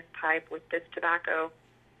smoking this pipe with this tobacco.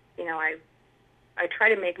 I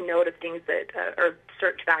try to make note of things that, or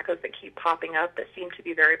certain tobaccos that keep popping up that seem to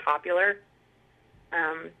be very popular.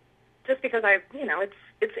 Just because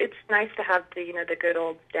it's nice to have the good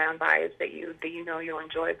old standbys that you'll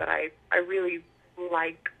enjoy, but I really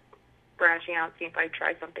like branching out, seeing if I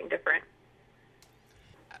try something different.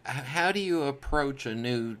 How do you approach a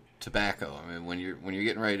new tobacco? I mean, when you're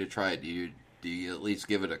getting ready to try it, do you at least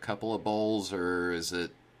give it a couple of bowls, or is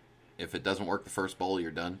it, if it doesn't work the first bowl,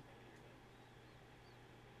 you're done?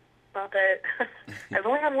 Well, I've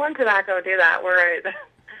only had one tobacco do that, where I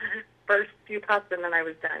first few puffs and then I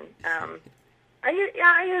was done.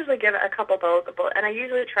 I usually give it a couple bowls, and I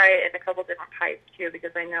usually try it in a couple different pipes too,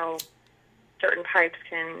 because I know certain pipes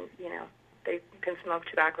can, they can smoke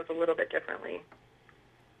tobaccos a little bit differently.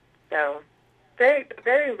 So, very,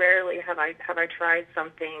 very rarely have I tried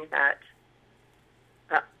something that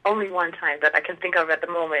only one time that I can think of at the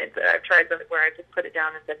moment that I've tried something where I just put it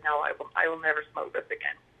down and said, no, I will never smoke this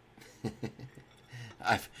again.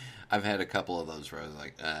 I've had a couple of those where I was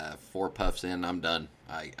like, 4 puffs in, I'm done.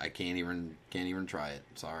 I can't even try it.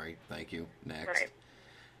 Sorry, thank you. Next. Right.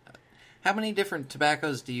 How many different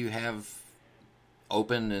tobaccos do you have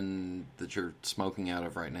open and that you're smoking out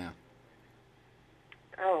of right now?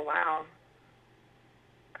 Oh, wow.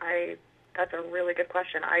 That's a really good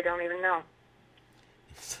question. I don't even know.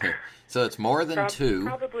 So it's more than 2.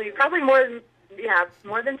 Probably more than,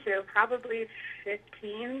 more than 2. Probably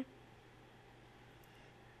 15.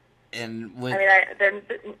 And when they're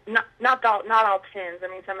not all tins. I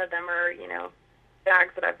mean, some of them are,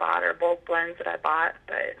 bags that I bought or bulk blends that I bought,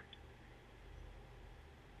 but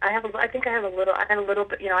I have a little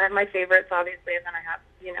bit, I have my favorites, obviously, and then I have,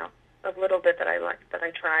 a little bit that I like, that I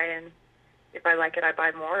try, and if I like it, I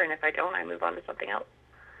buy more, and if I don't, I move on to something else.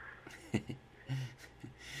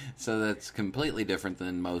 So that's completely different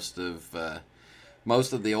than most of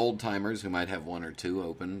the old timers who might have 1 or 2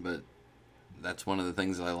 open, but that's one of the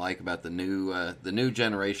things that I like about the new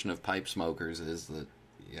generation of pipe smokers is that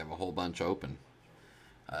you have a whole bunch open.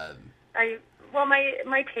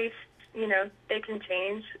 My taste, they can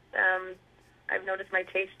change. I've noticed my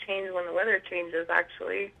taste change when the weather changes,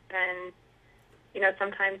 actually. And,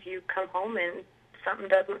 sometimes you come home and something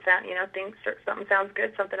doesn't sound, something sounds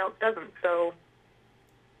good, something else doesn't. So,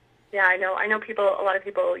 yeah, I know a lot of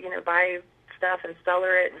people, buy stuff and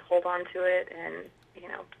cellar it and hold on to it. And,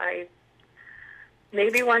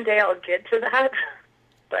 maybe one day I'll get to that.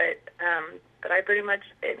 But I pretty much,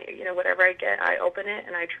 whatever I get, I open it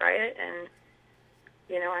and I try it. And,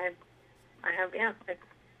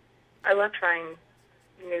 I love trying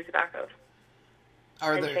new tobaccos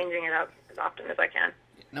and changing it up as often as I can.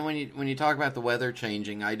 Now, when you talk about the weather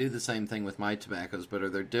changing, I do the same thing with my tobaccos, but are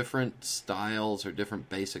there different styles or different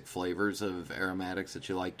basic flavors of aromatics that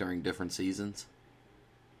you like during different seasons?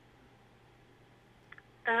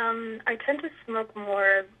 I tend to smoke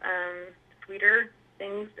more sweeter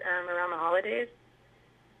things around the holidays.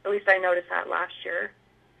 At least I noticed that last year.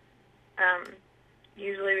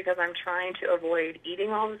 Usually because I'm trying to avoid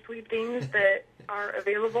eating all the sweet things that are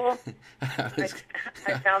available.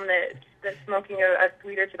 I found that smoking a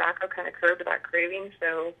sweeter tobacco kind of curbed that craving,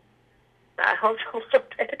 so that helps a little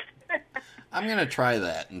bit. I'm going to try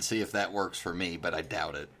that and see if that works for me, but I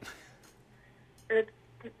doubt it.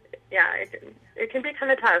 It can be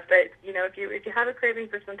kind of tough, but if you have a craving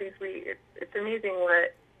for something sweet, it's amazing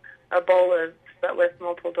what a bowl of but with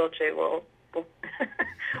multiple dolce will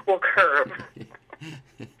curb.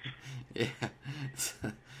 Yeah.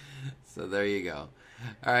 So there you go.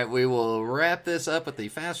 All right, we will wrap this up with the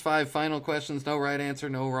Fast 5 final questions. No right answer,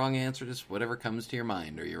 no wrong answer, just whatever comes to your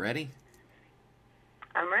mind. Are you ready?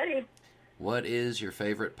 I'm ready. What is your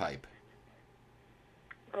favorite pipe?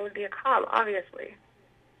 It would be a cob, obviously.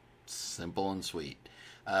 Simple and sweet.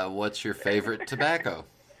 What's your favorite tobacco?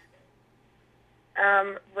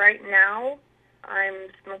 Right now, I'm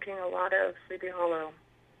smoking a lot of Sleepy Hollow.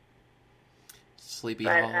 Sleepy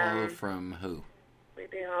Hollow from who?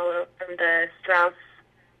 Sleepy Hollow from the Strauss.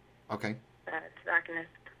 Okay. Tobacconist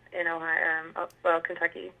in Ohio,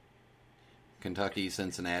 Kentucky. Kentucky,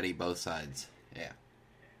 Cincinnati, both sides. Yeah.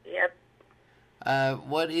 Yep.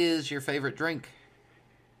 What is your favorite drink?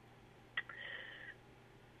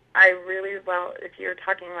 If you're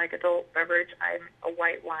talking like adult beverage, I'm a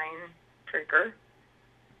white wine drinker.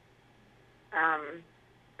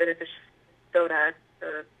 But if it's soda,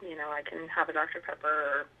 or, I can have a Dr. Pepper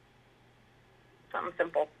or something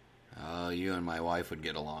simple. Oh, you and my wife would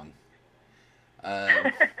get along.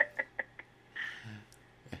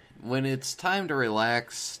 When it's time to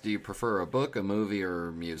relax, do you prefer a book, a movie,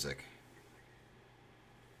 or music?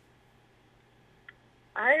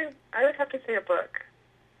 I would have to say a book.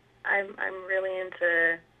 I'm really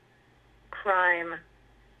into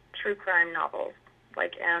true crime novels,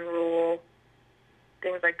 like Anne Rule,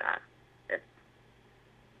 things like that.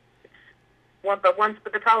 But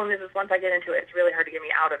the problem is once I get into it, it's really hard to get me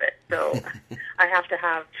out of it. So I have to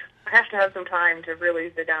have some time to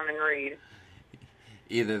really sit down and read.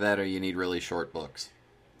 Either that, or you need really short books.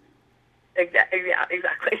 Yeah,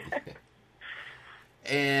 exactly.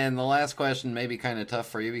 And the last question may be kind of tough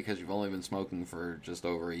for you because you've only been smoking for just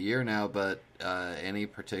over a year now, but any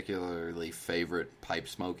particularly favorite pipe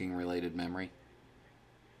smoking related memory?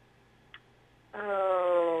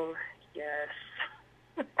 Oh, yes.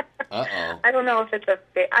 Uh-oh. I don't know if it's a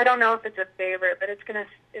favorite, but it's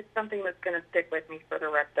something that's gonna stick with me for the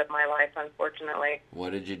rest of my life, unfortunately.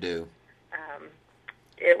 What did you do?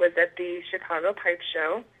 It was at the Chicago Pipe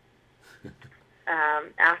Show.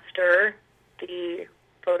 After the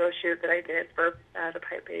photo shoot that I did for the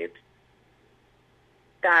Pipe Babes.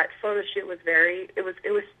 That photo shoot was it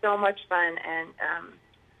was so much fun, and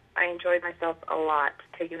I enjoyed myself a lot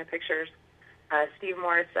taking the pictures. Steve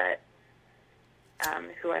Morissette,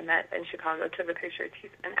 who I met in Chicago, took the pictures.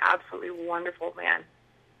 He's an absolutely wonderful man.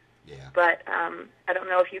 Yeah. But I don't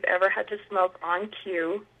know if you've ever had to smoke on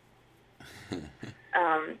cue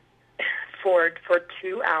for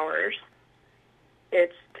 2 hours.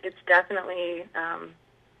 It's definitely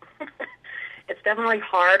it's definitely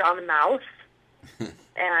hard on the mouth,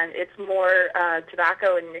 and it's more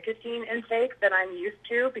tobacco and nicotine intake than I'm used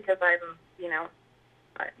to because I'm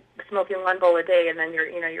smoking one bowl a day, and then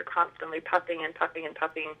you're constantly puffing and puffing and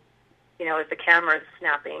puffing, as the camera's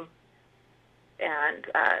snapping, and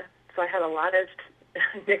so I had a lot of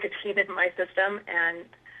nicotine in my system, and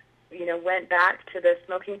went back to the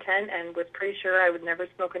smoking tent and was pretty sure I would never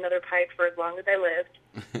smoke another pipe for as long as I lived.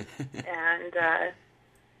 And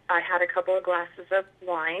I had a couple of glasses of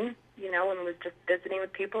wine, and was just visiting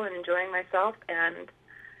with people and enjoying myself. And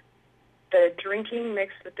the drinking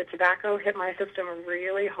mixed with the tobacco hit my system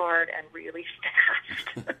really hard and really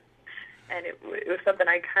fast. And it was something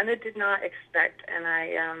I kind of did not expect. And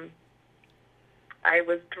I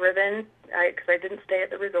was driven, because I didn't stay at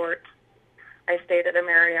the resort. I stayed at a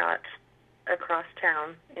Marriott across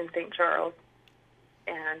town in St. Charles,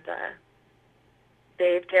 and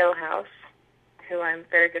Dave Galehouse, who I'm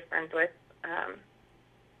very good friends with,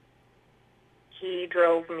 he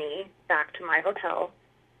drove me back to my hotel,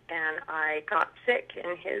 and I got sick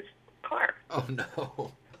in his car. Oh,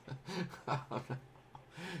 no.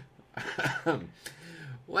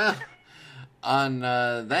 Well, on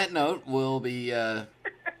that note, we'll be...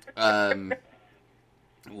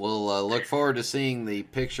 We'll look forward to seeing the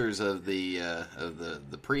pictures of the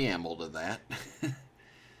preamble to that.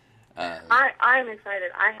 I'm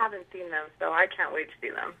excited. I haven't seen them, so I can't wait to see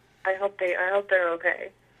them. I hope they're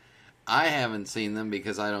okay. I haven't seen them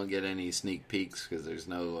because I don't get any sneak peeks because there's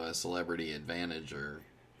no celebrity advantage or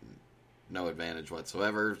no advantage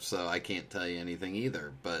whatsoever, so I can't tell you anything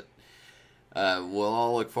either. But we'll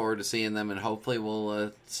all look forward to seeing them, and hopefully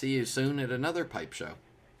we'll see you soon at another pipe show.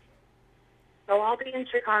 So I'll be in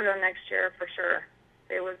Chicago next year for sure.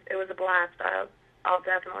 It was a blast. I'll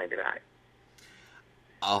definitely be back.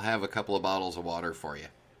 I'll have a couple of bottles of water for you.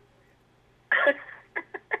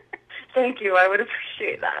 Thank you. I would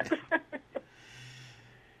appreciate that.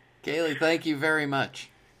 Kalie, thank you very much.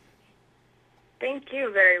 Thank you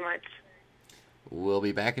very much. We'll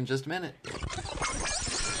be back in just a minute.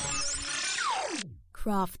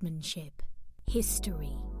 Craftsmanship,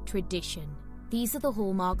 history, tradition. These are the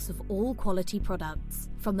hallmarks of all quality products,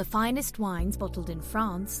 from the finest wines bottled in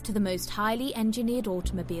France to the most highly engineered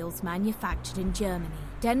automobiles manufactured in Germany.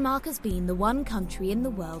 Denmark has been the one country in the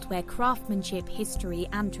world where craftsmanship, history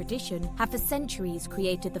and tradition have for centuries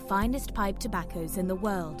created the finest pipe tobaccos in the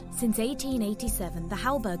world. Since 1887, the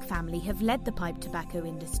Hallberg family have led the pipe tobacco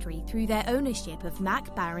industry through their ownership of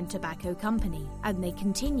Mac Baren Tobacco Company, and they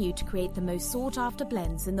continue to create the most sought-after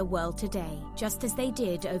blends in the world today, just as they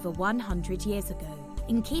did over 100 years ago.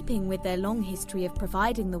 In keeping with their long history of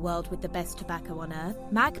providing the world with the best tobacco on earth,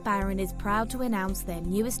 Mac Baren is proud to announce their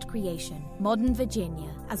newest creation, Modern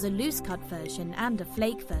Virginia, as a loose-cut version and a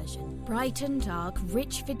flake version. Bright and dark,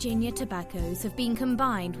 rich Virginia tobaccos have been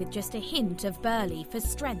combined with just a hint of burley for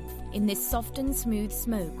strength in this soft and smooth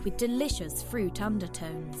smoke with delicious fruit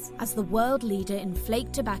undertones. As the world leader in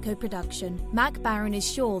flake tobacco production, Mac Baren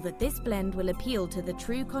is sure that this blend will appeal to the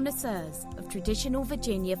true connoisseurs of traditional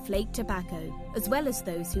Virginia flake tobacco, as well as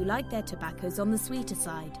those who like their tobaccos on the sweeter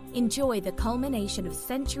side. Enjoy the culmination of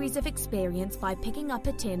centuries of experience by picking up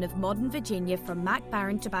a tin of Modern Virginia from Mac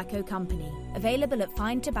Baren Tobacco Company. Available at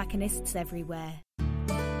fine tobacconists everywhere.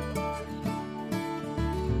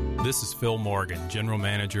 This is Phil Morgan, General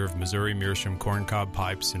Manager of Missouri Meerschaum Corncob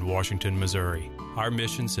Pipes in Washington, Missouri. Our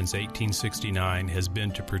mission since 1869 has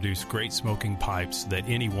been to produce great smoking pipes that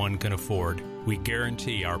anyone can afford. We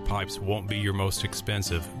guarantee our pipes won't be your most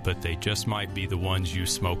expensive, but they just might be the ones you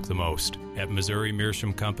smoke the most. At Missouri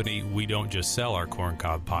Meerschaum Company, we don't just sell our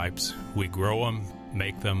corncob pipes. We grow them,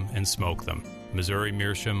 make them, and smoke them. Missouri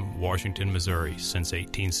Meerschaum, Washington, Missouri, since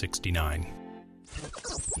 1869.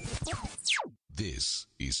 This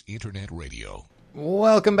is Internet Radio.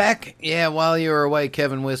 Welcome back. Yeah, while you were away,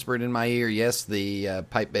 Kevin whispered in my ear, yes, the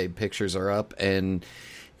Pipe Babe pictures are up, and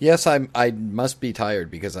yes, I must be tired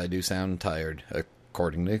because I do sound tired,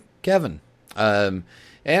 according to Kevin. And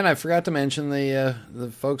I forgot to mention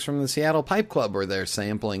the folks from the Seattle Pipe Club were there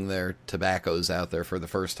sampling their tobaccos out there for the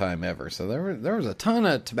first time ever. So there was a ton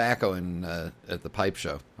of tobacco in at the pipe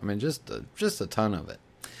show. I mean, just a ton of it.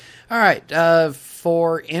 All right,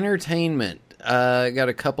 for entertainment. Got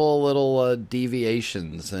a couple little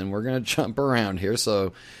deviations, and we're going to jump around here,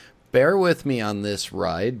 so bear with me on this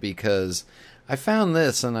ride, because I found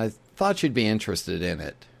this, and I thought you'd be interested in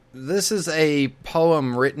it. This is a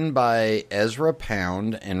poem written by Ezra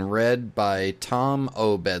Pound and read by Tom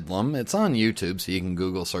O'Bedlam. It's on YouTube, so you can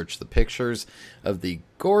Google search the pictures of the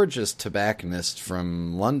gorgeous tobacconist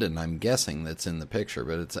from London, I'm guessing, that's in the picture,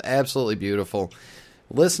 but it's absolutely beautiful.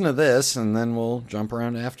 Listen to this, and then we'll jump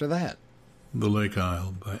around after that. The Lake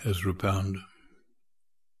Isle by Ezra Pound.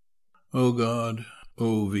 O God,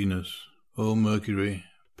 O Venus, O Mercury,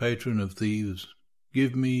 patron of thieves,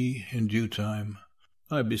 give me in due time,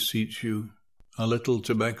 I beseech you, a little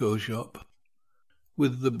tobacco shop,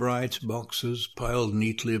 with the bright boxes piled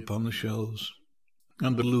neatly upon the shelves,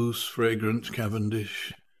 and the loose, fragrant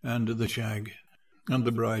Cavendish, and the shag, and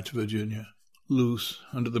the bright Virginia, loose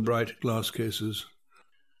under the bright glass cases,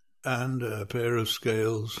 and a pair of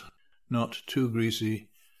scales, not too greasy,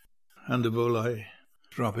 and the volae,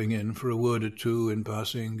 dropping in for a word or two in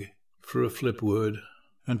passing, for a flip word,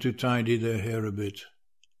 and to tidy their hair a bit.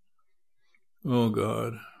 O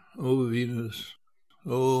God, O Venus,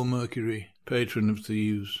 O Mercury, patron of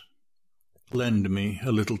thieves, lend me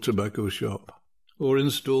a little tobacco shop, or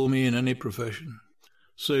install me in any profession,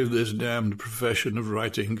 save this damned profession of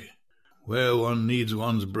writing, where one needs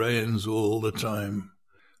one's brains all the time.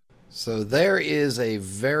 So there is a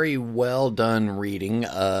very well done reading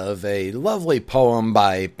of a lovely poem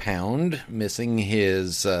by Pound, missing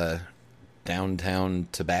his downtown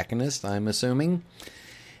tobacconist, I'm assuming.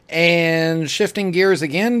 And shifting gears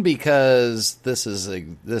again, because this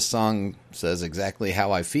song says exactly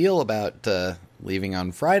how I feel about leaving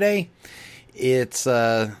on Friday. It's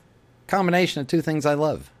a combination of two things I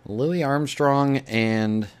love, Louis Armstrong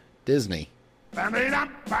and Disney.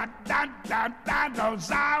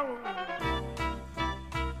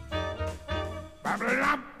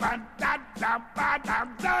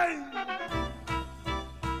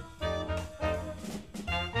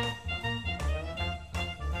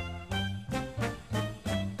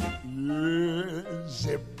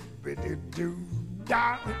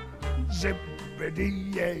 Zippity-doo-dah,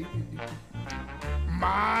 zippity-yay.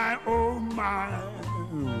 My, oh my,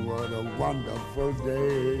 what a wonderful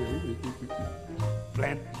day.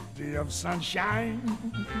 Plenty of sunshine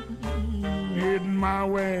heading my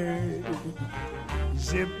way.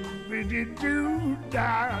 Zippity-doo-dah,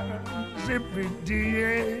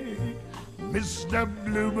 zippity-yay. Mr.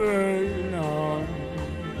 Bluebird on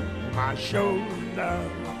my shoulder.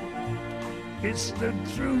 It's the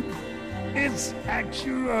truth, it's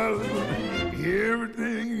actual.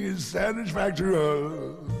 Everything is satisfactory.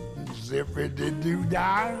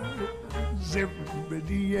 Zippity-doo-dah,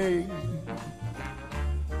 zippity-yay.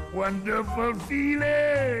 Wonderful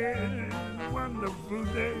feeling, wonderful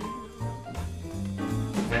day.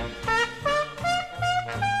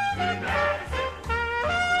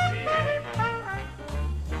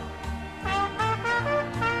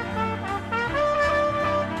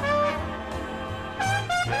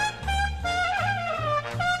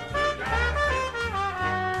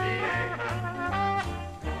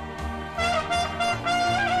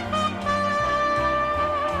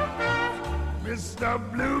 a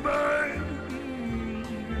bluebird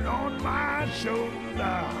on my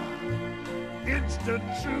shoulder. It's the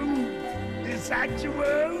truth, it's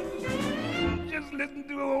actual. Just listen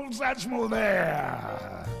to old Satchmo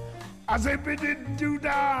there. I say,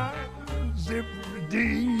 biddy-doo-dah,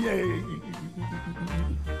 zip-dee-yay.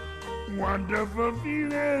 Wonderful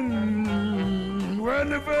feeling,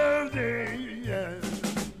 wonderful day, yes.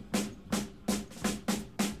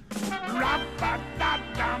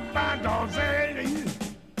 Rap-a-da-da-ba-da-say.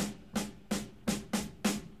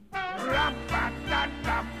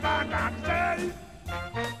 Rap-a-da-da-ba-da-say.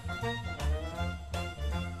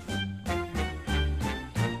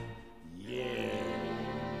 Yeah,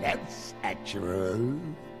 that's actual.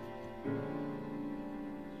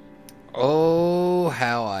 Oh,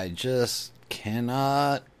 how I just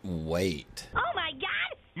cannot wait. Oh my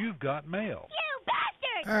God! You've got mail. You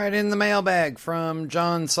bastard! All right, in the mailbag from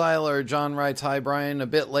John Seiler. John writes, "Hi, Brian. A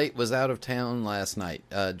bit late, was out of town last night."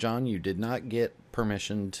 John, you did not get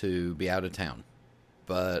permission to be out of town,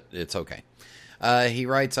 but it's okay. He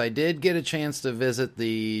writes, "I did get a chance to visit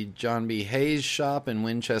the John B. Hayes shop in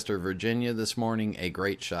Winchester, Virginia this morning. A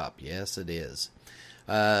great shop. Yes, it is.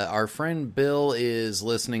 Our friend Bill is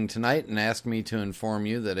listening tonight and asked me to inform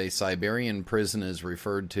you that a Siberian prison is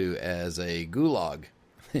referred to as a gulag."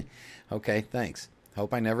 Okay, thanks.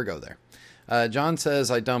 Hope I never go there. John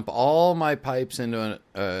says, "I dump all my pipes into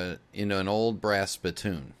an old brass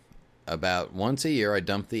spittoon. About once a year, I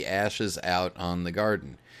dump the ashes out on the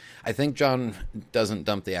garden." I think John doesn't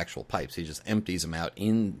dump the actual pipes. He just empties them out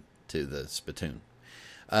into the spittoon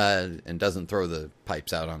and doesn't throw the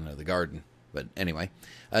pipes out onto the garden. But anyway,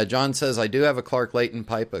 John says, "I do have a Clark Layton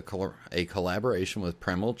pipe, a collaboration with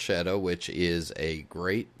Premel Cheto, which is a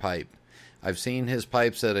great pipe. I've seen his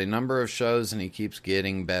pipes at a number of shows, and he keeps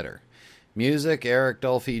getting better. Music, Eric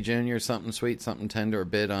Dolphy Jr., something sweet, something tender, a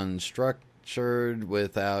bit unstructured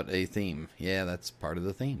without a theme." Yeah, that's part of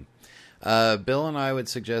the theme. Bill and I would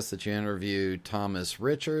suggest that you interview Thomas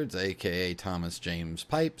Richards, a.k.a. Thomas James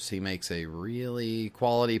Pipes. He makes a really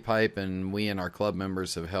quality pipe, and we and our club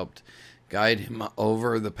members have helped guide him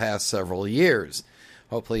over the past several years.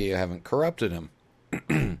 Hopefully you haven't corrupted him.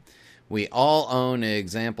 We all own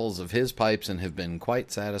examples of his pipes and have been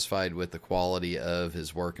quite satisfied with the quality of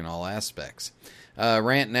his work in all aspects.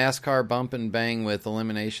 Rant NASCAR bump and bang with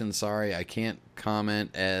elimination. Sorry, I can't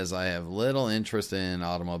comment as I have little interest in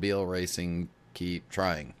automobile racing. Keep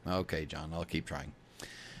trying. Okay, John, I'll keep trying.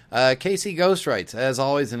 Casey Ghost writes, "As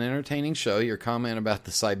always, an entertaining show. Your comment about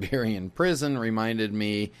the Siberian prison reminded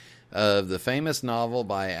me of the famous novel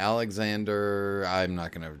by Alexander," I'm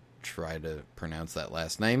not going to try to pronounce that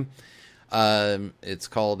last name. It's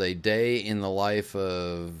called A Day in the Life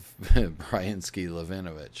of Bryansky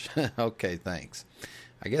Levinovich. Okay, thanks.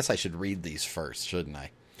 I guess I should read these first, shouldn't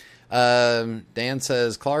I? Dan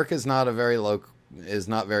says, "Clark is not very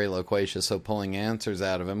loquacious, so pulling answers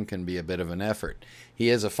out of him can be a bit of an effort. He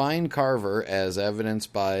is a fine carver, as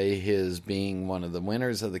evidenced by his being one of the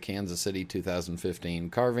winners of the Kansas City 2015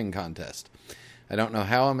 carving contest. I don't know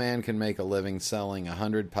how a man can make a living selling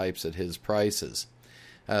 100 pipes at his prices.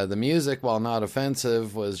 The music, while not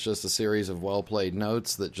offensive, was just a series of well-played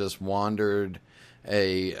notes that just wandered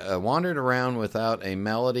around without a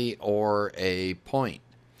melody or a point.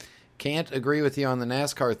 Can't agree with you on the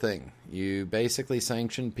NASCAR thing. You basically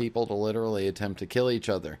sanction people to literally attempt to kill each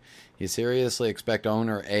other. You seriously expect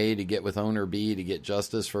owner A to get with owner B to get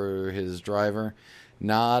justice for his driver?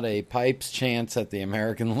 Not a pipe's chance at the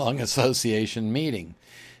American Lung Association meeting.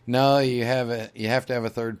 No, you have to have a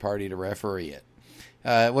third party to referee it.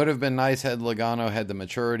 It would have been nice had Logano had the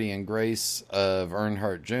maturity and grace of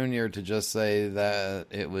Earnhardt Jr. to just say that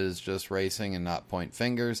it was just racing and not point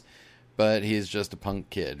fingers, but he's just a punk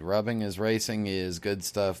kid. Rubbing his racing is good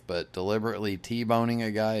stuff, but deliberately T-boning a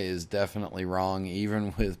guy is definitely wrong,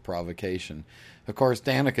 even with provocation. Of course,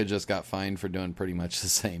 Danica just got fined for doing pretty much the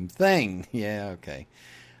same thing. Yeah, okay.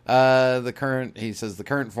 He says the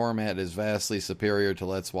current format is vastly superior to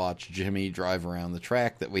Let's Watch Jimmy drive around the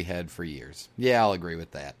track that we had for years. Yeah, I'll agree with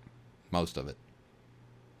that. Most of it.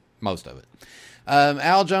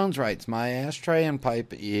 Al Jones writes, "My ashtray and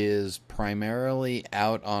pipe is primarily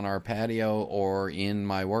out on our patio or in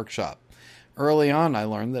my workshop. Early on, I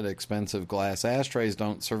learned that expensive glass ashtrays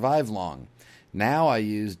don't survive long. Now I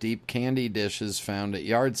use deep candy dishes found at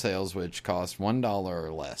yard sales, which cost $1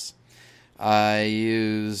 or less. I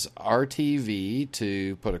use RTV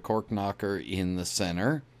to put a cork knocker in the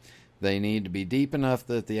center. They need to be deep enough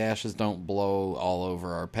that the ashes don't blow all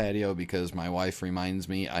over our patio because my wife reminds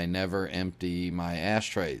me I never empty my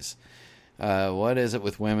ashtrays. What is it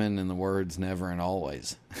with women and the words never and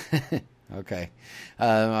always?" Okay.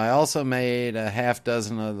 I also made a half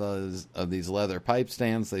dozen of these leather pipe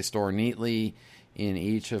stands. They store neatly in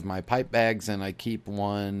each of my pipe bags, and I keep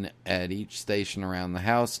one at each station around the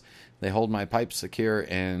house. They hold my pipes secure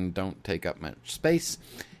and don't take up much space.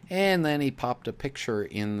 And then he popped a picture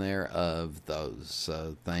in there of those.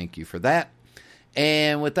 So thank you for that.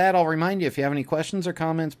 And with that, I'll remind you, if you have any questions or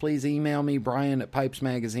comments, please email me,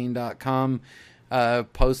 Brian@PipesMagazine.com.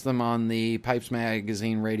 Post them on the Pipes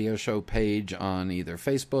Magazine radio show page on either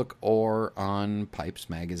Facebook or on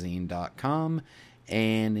PipesMagazine.com.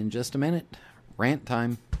 And in just a minute, rant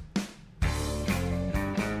time.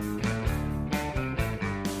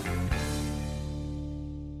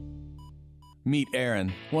 Meet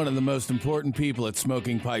Aaron, one of the most important people at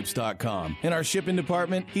SmokingPipes.com. In our shipping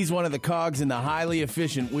department, he's one of the cogs in the highly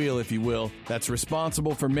efficient wheel, if you will, that's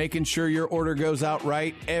responsible for making sure your order goes out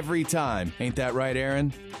right every time. Ain't that right,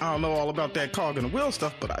 Aaron? I don't know all about that cog and the wheel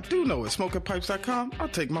stuff, but I do know at SmokingPipes.com, I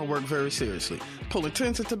take my work very seriously. Pulling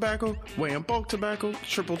tins of tobacco, weighing bulk tobacco,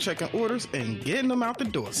 triple checking orders, and getting them out the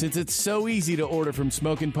door. Since it's so easy to order from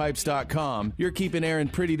SmokingPipes.com, you're keeping Aaron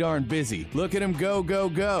pretty darn busy. Look at him go, go,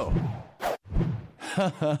 go.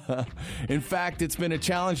 In fact, it's been a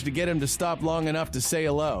challenge to get him to stop long enough to say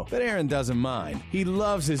hello. But Aaron doesn't mind. He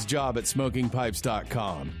loves his job at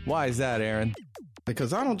SmokingPipes.com. Why is that, Aaron?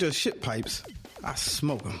 Because I don't just ship pipes, I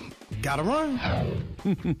smoke them. Gotta run.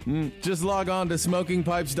 Just log on to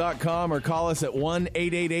SmokingPipes.com or call us at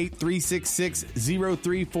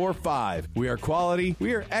 1-888-366-0345. We are quality.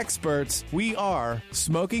 We are experts. We are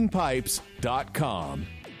SmokingPipes.com.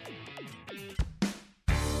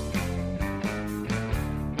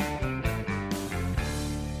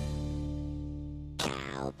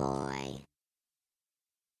 Cowboy.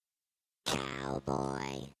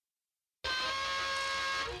 Cowboy.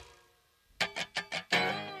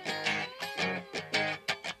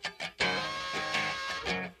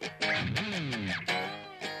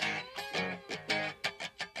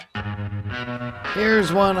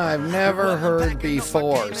 Here's one I've never heard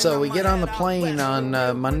before. So we get on the plane on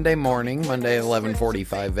Monday morning, Monday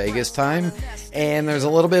 11:45 Vegas time, and there's a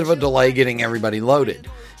little bit of a delay getting everybody loaded.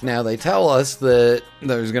 Now, they tell us that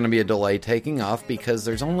there's going to be a delay taking off because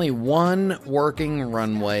there's only one working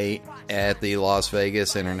runway at the Las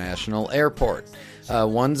Vegas International Airport.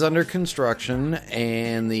 One's under construction,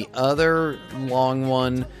 and the other long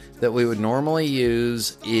one that we would normally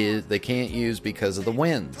use is they can't use because of the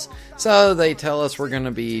winds. So they tell us we're going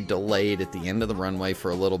to be delayed at the end of the runway for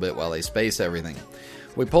a little bit while they space everything.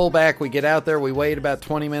 We pull back, we get out there, we wait about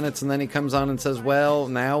 20 minutes, and then he comes on and says, well,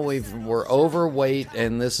 now we're overweight,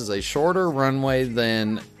 and this is a shorter runway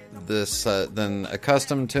than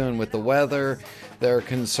accustomed to, and with the weather, they're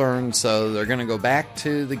concerned, so they're going to go back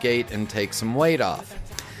to the gate and take some weight off.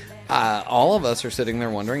 All of us are sitting there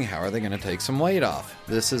wondering, how are they going to take some weight off?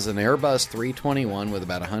 This is an Airbus 321 with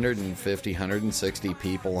about 150, 160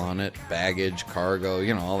 people on it, baggage, cargo,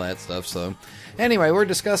 all that stuff. So anyway, we're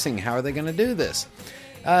discussing how are they going to do this.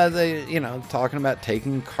 Talking about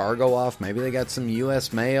taking cargo off. Maybe they got some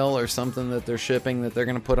U.S. mail or something that they're shipping that they're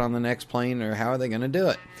going to put on the next plane, or how are they going to do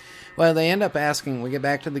it? Well, they end up asking, we get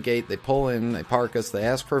back to the gate, they pull in, they park us, they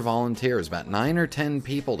ask for volunteers, about 9 or 10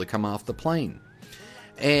 people to come off the plane.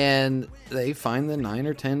 And they find the 9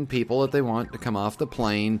 or 10 people that they want to come off the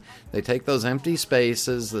plane. They take those empty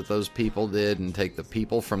spaces that those people did and take the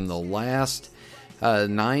people from the last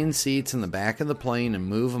 9 seats in the back of the plane and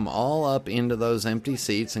move them all up into those empty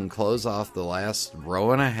seats and close off the last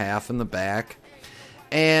row and a half in the back.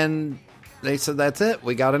 And they said, that's it,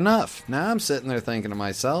 we got enough. Now I'm sitting there thinking to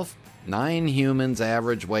myself, 9 humans,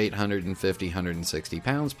 average weight 150, 160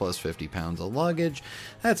 pounds, plus 50 pounds of luggage.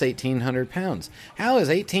 That's 1,800 pounds. How is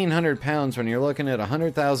 1,800 pounds when you're looking at a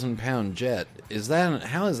 100,000 pound jet?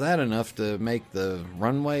 How is that enough to make the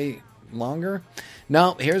runway longer?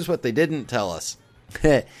 No, here's what they didn't tell us.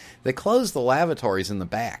 They closed the lavatories in the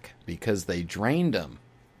back because they drained them.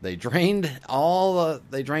 They drained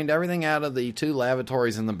everything out of the 2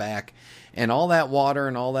 lavatories in the back, and all that water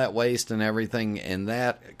and all that waste and everything, and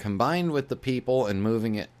that combined with the people and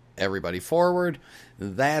moving everybody forward,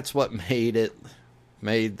 that's what made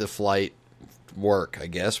the flight work, I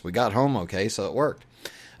guess. We got home okay, so it worked.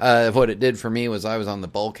 What it did for me was I was on the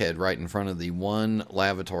bulkhead right in front of the one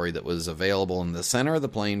lavatory that was available in the center of the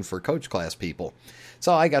plane for coach class people.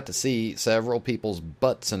 So I got to see several people's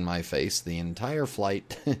butts in my face the entire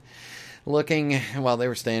flight, looking while they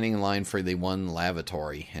were standing in line for the one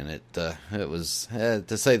lavatory. And it was,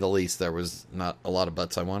 to say the least, there was not a lot of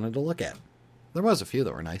butts I wanted to look at. There was a few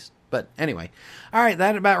that were nice. But anyway, all right,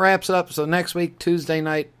 that about wraps it up. So next week, Tuesday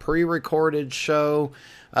night, pre-recorded show.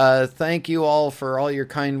 Thank you all for all your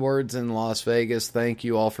kind words in Las Vegas. Thank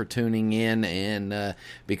you all for tuning in. And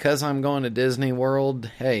because I'm going to Disney World,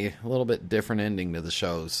 hey, a little bit different ending to the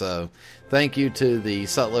show. So thank you to the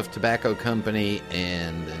Sutliff Tobacco Company.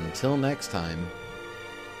 And until next time.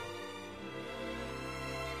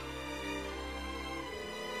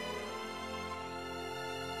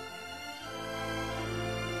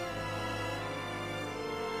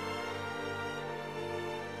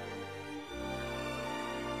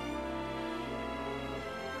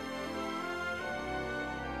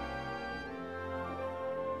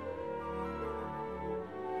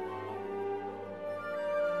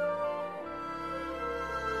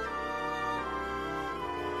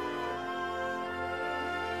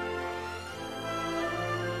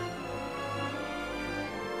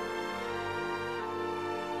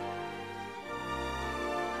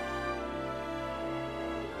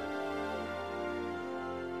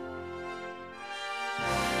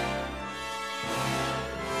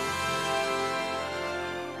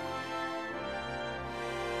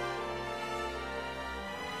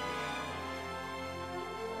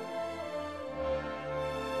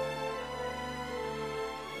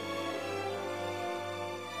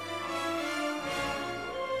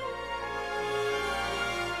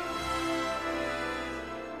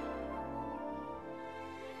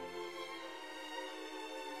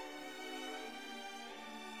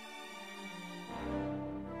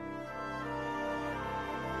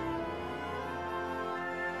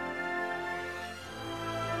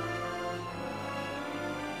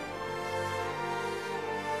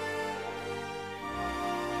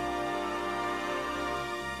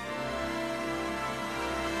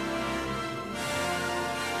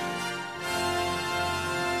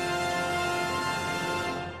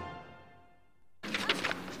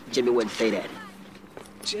 Jimmy wouldn't say that.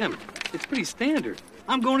 Jim, it's pretty standard.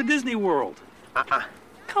 I'm going to Disney World.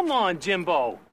 Come on, Jimbo.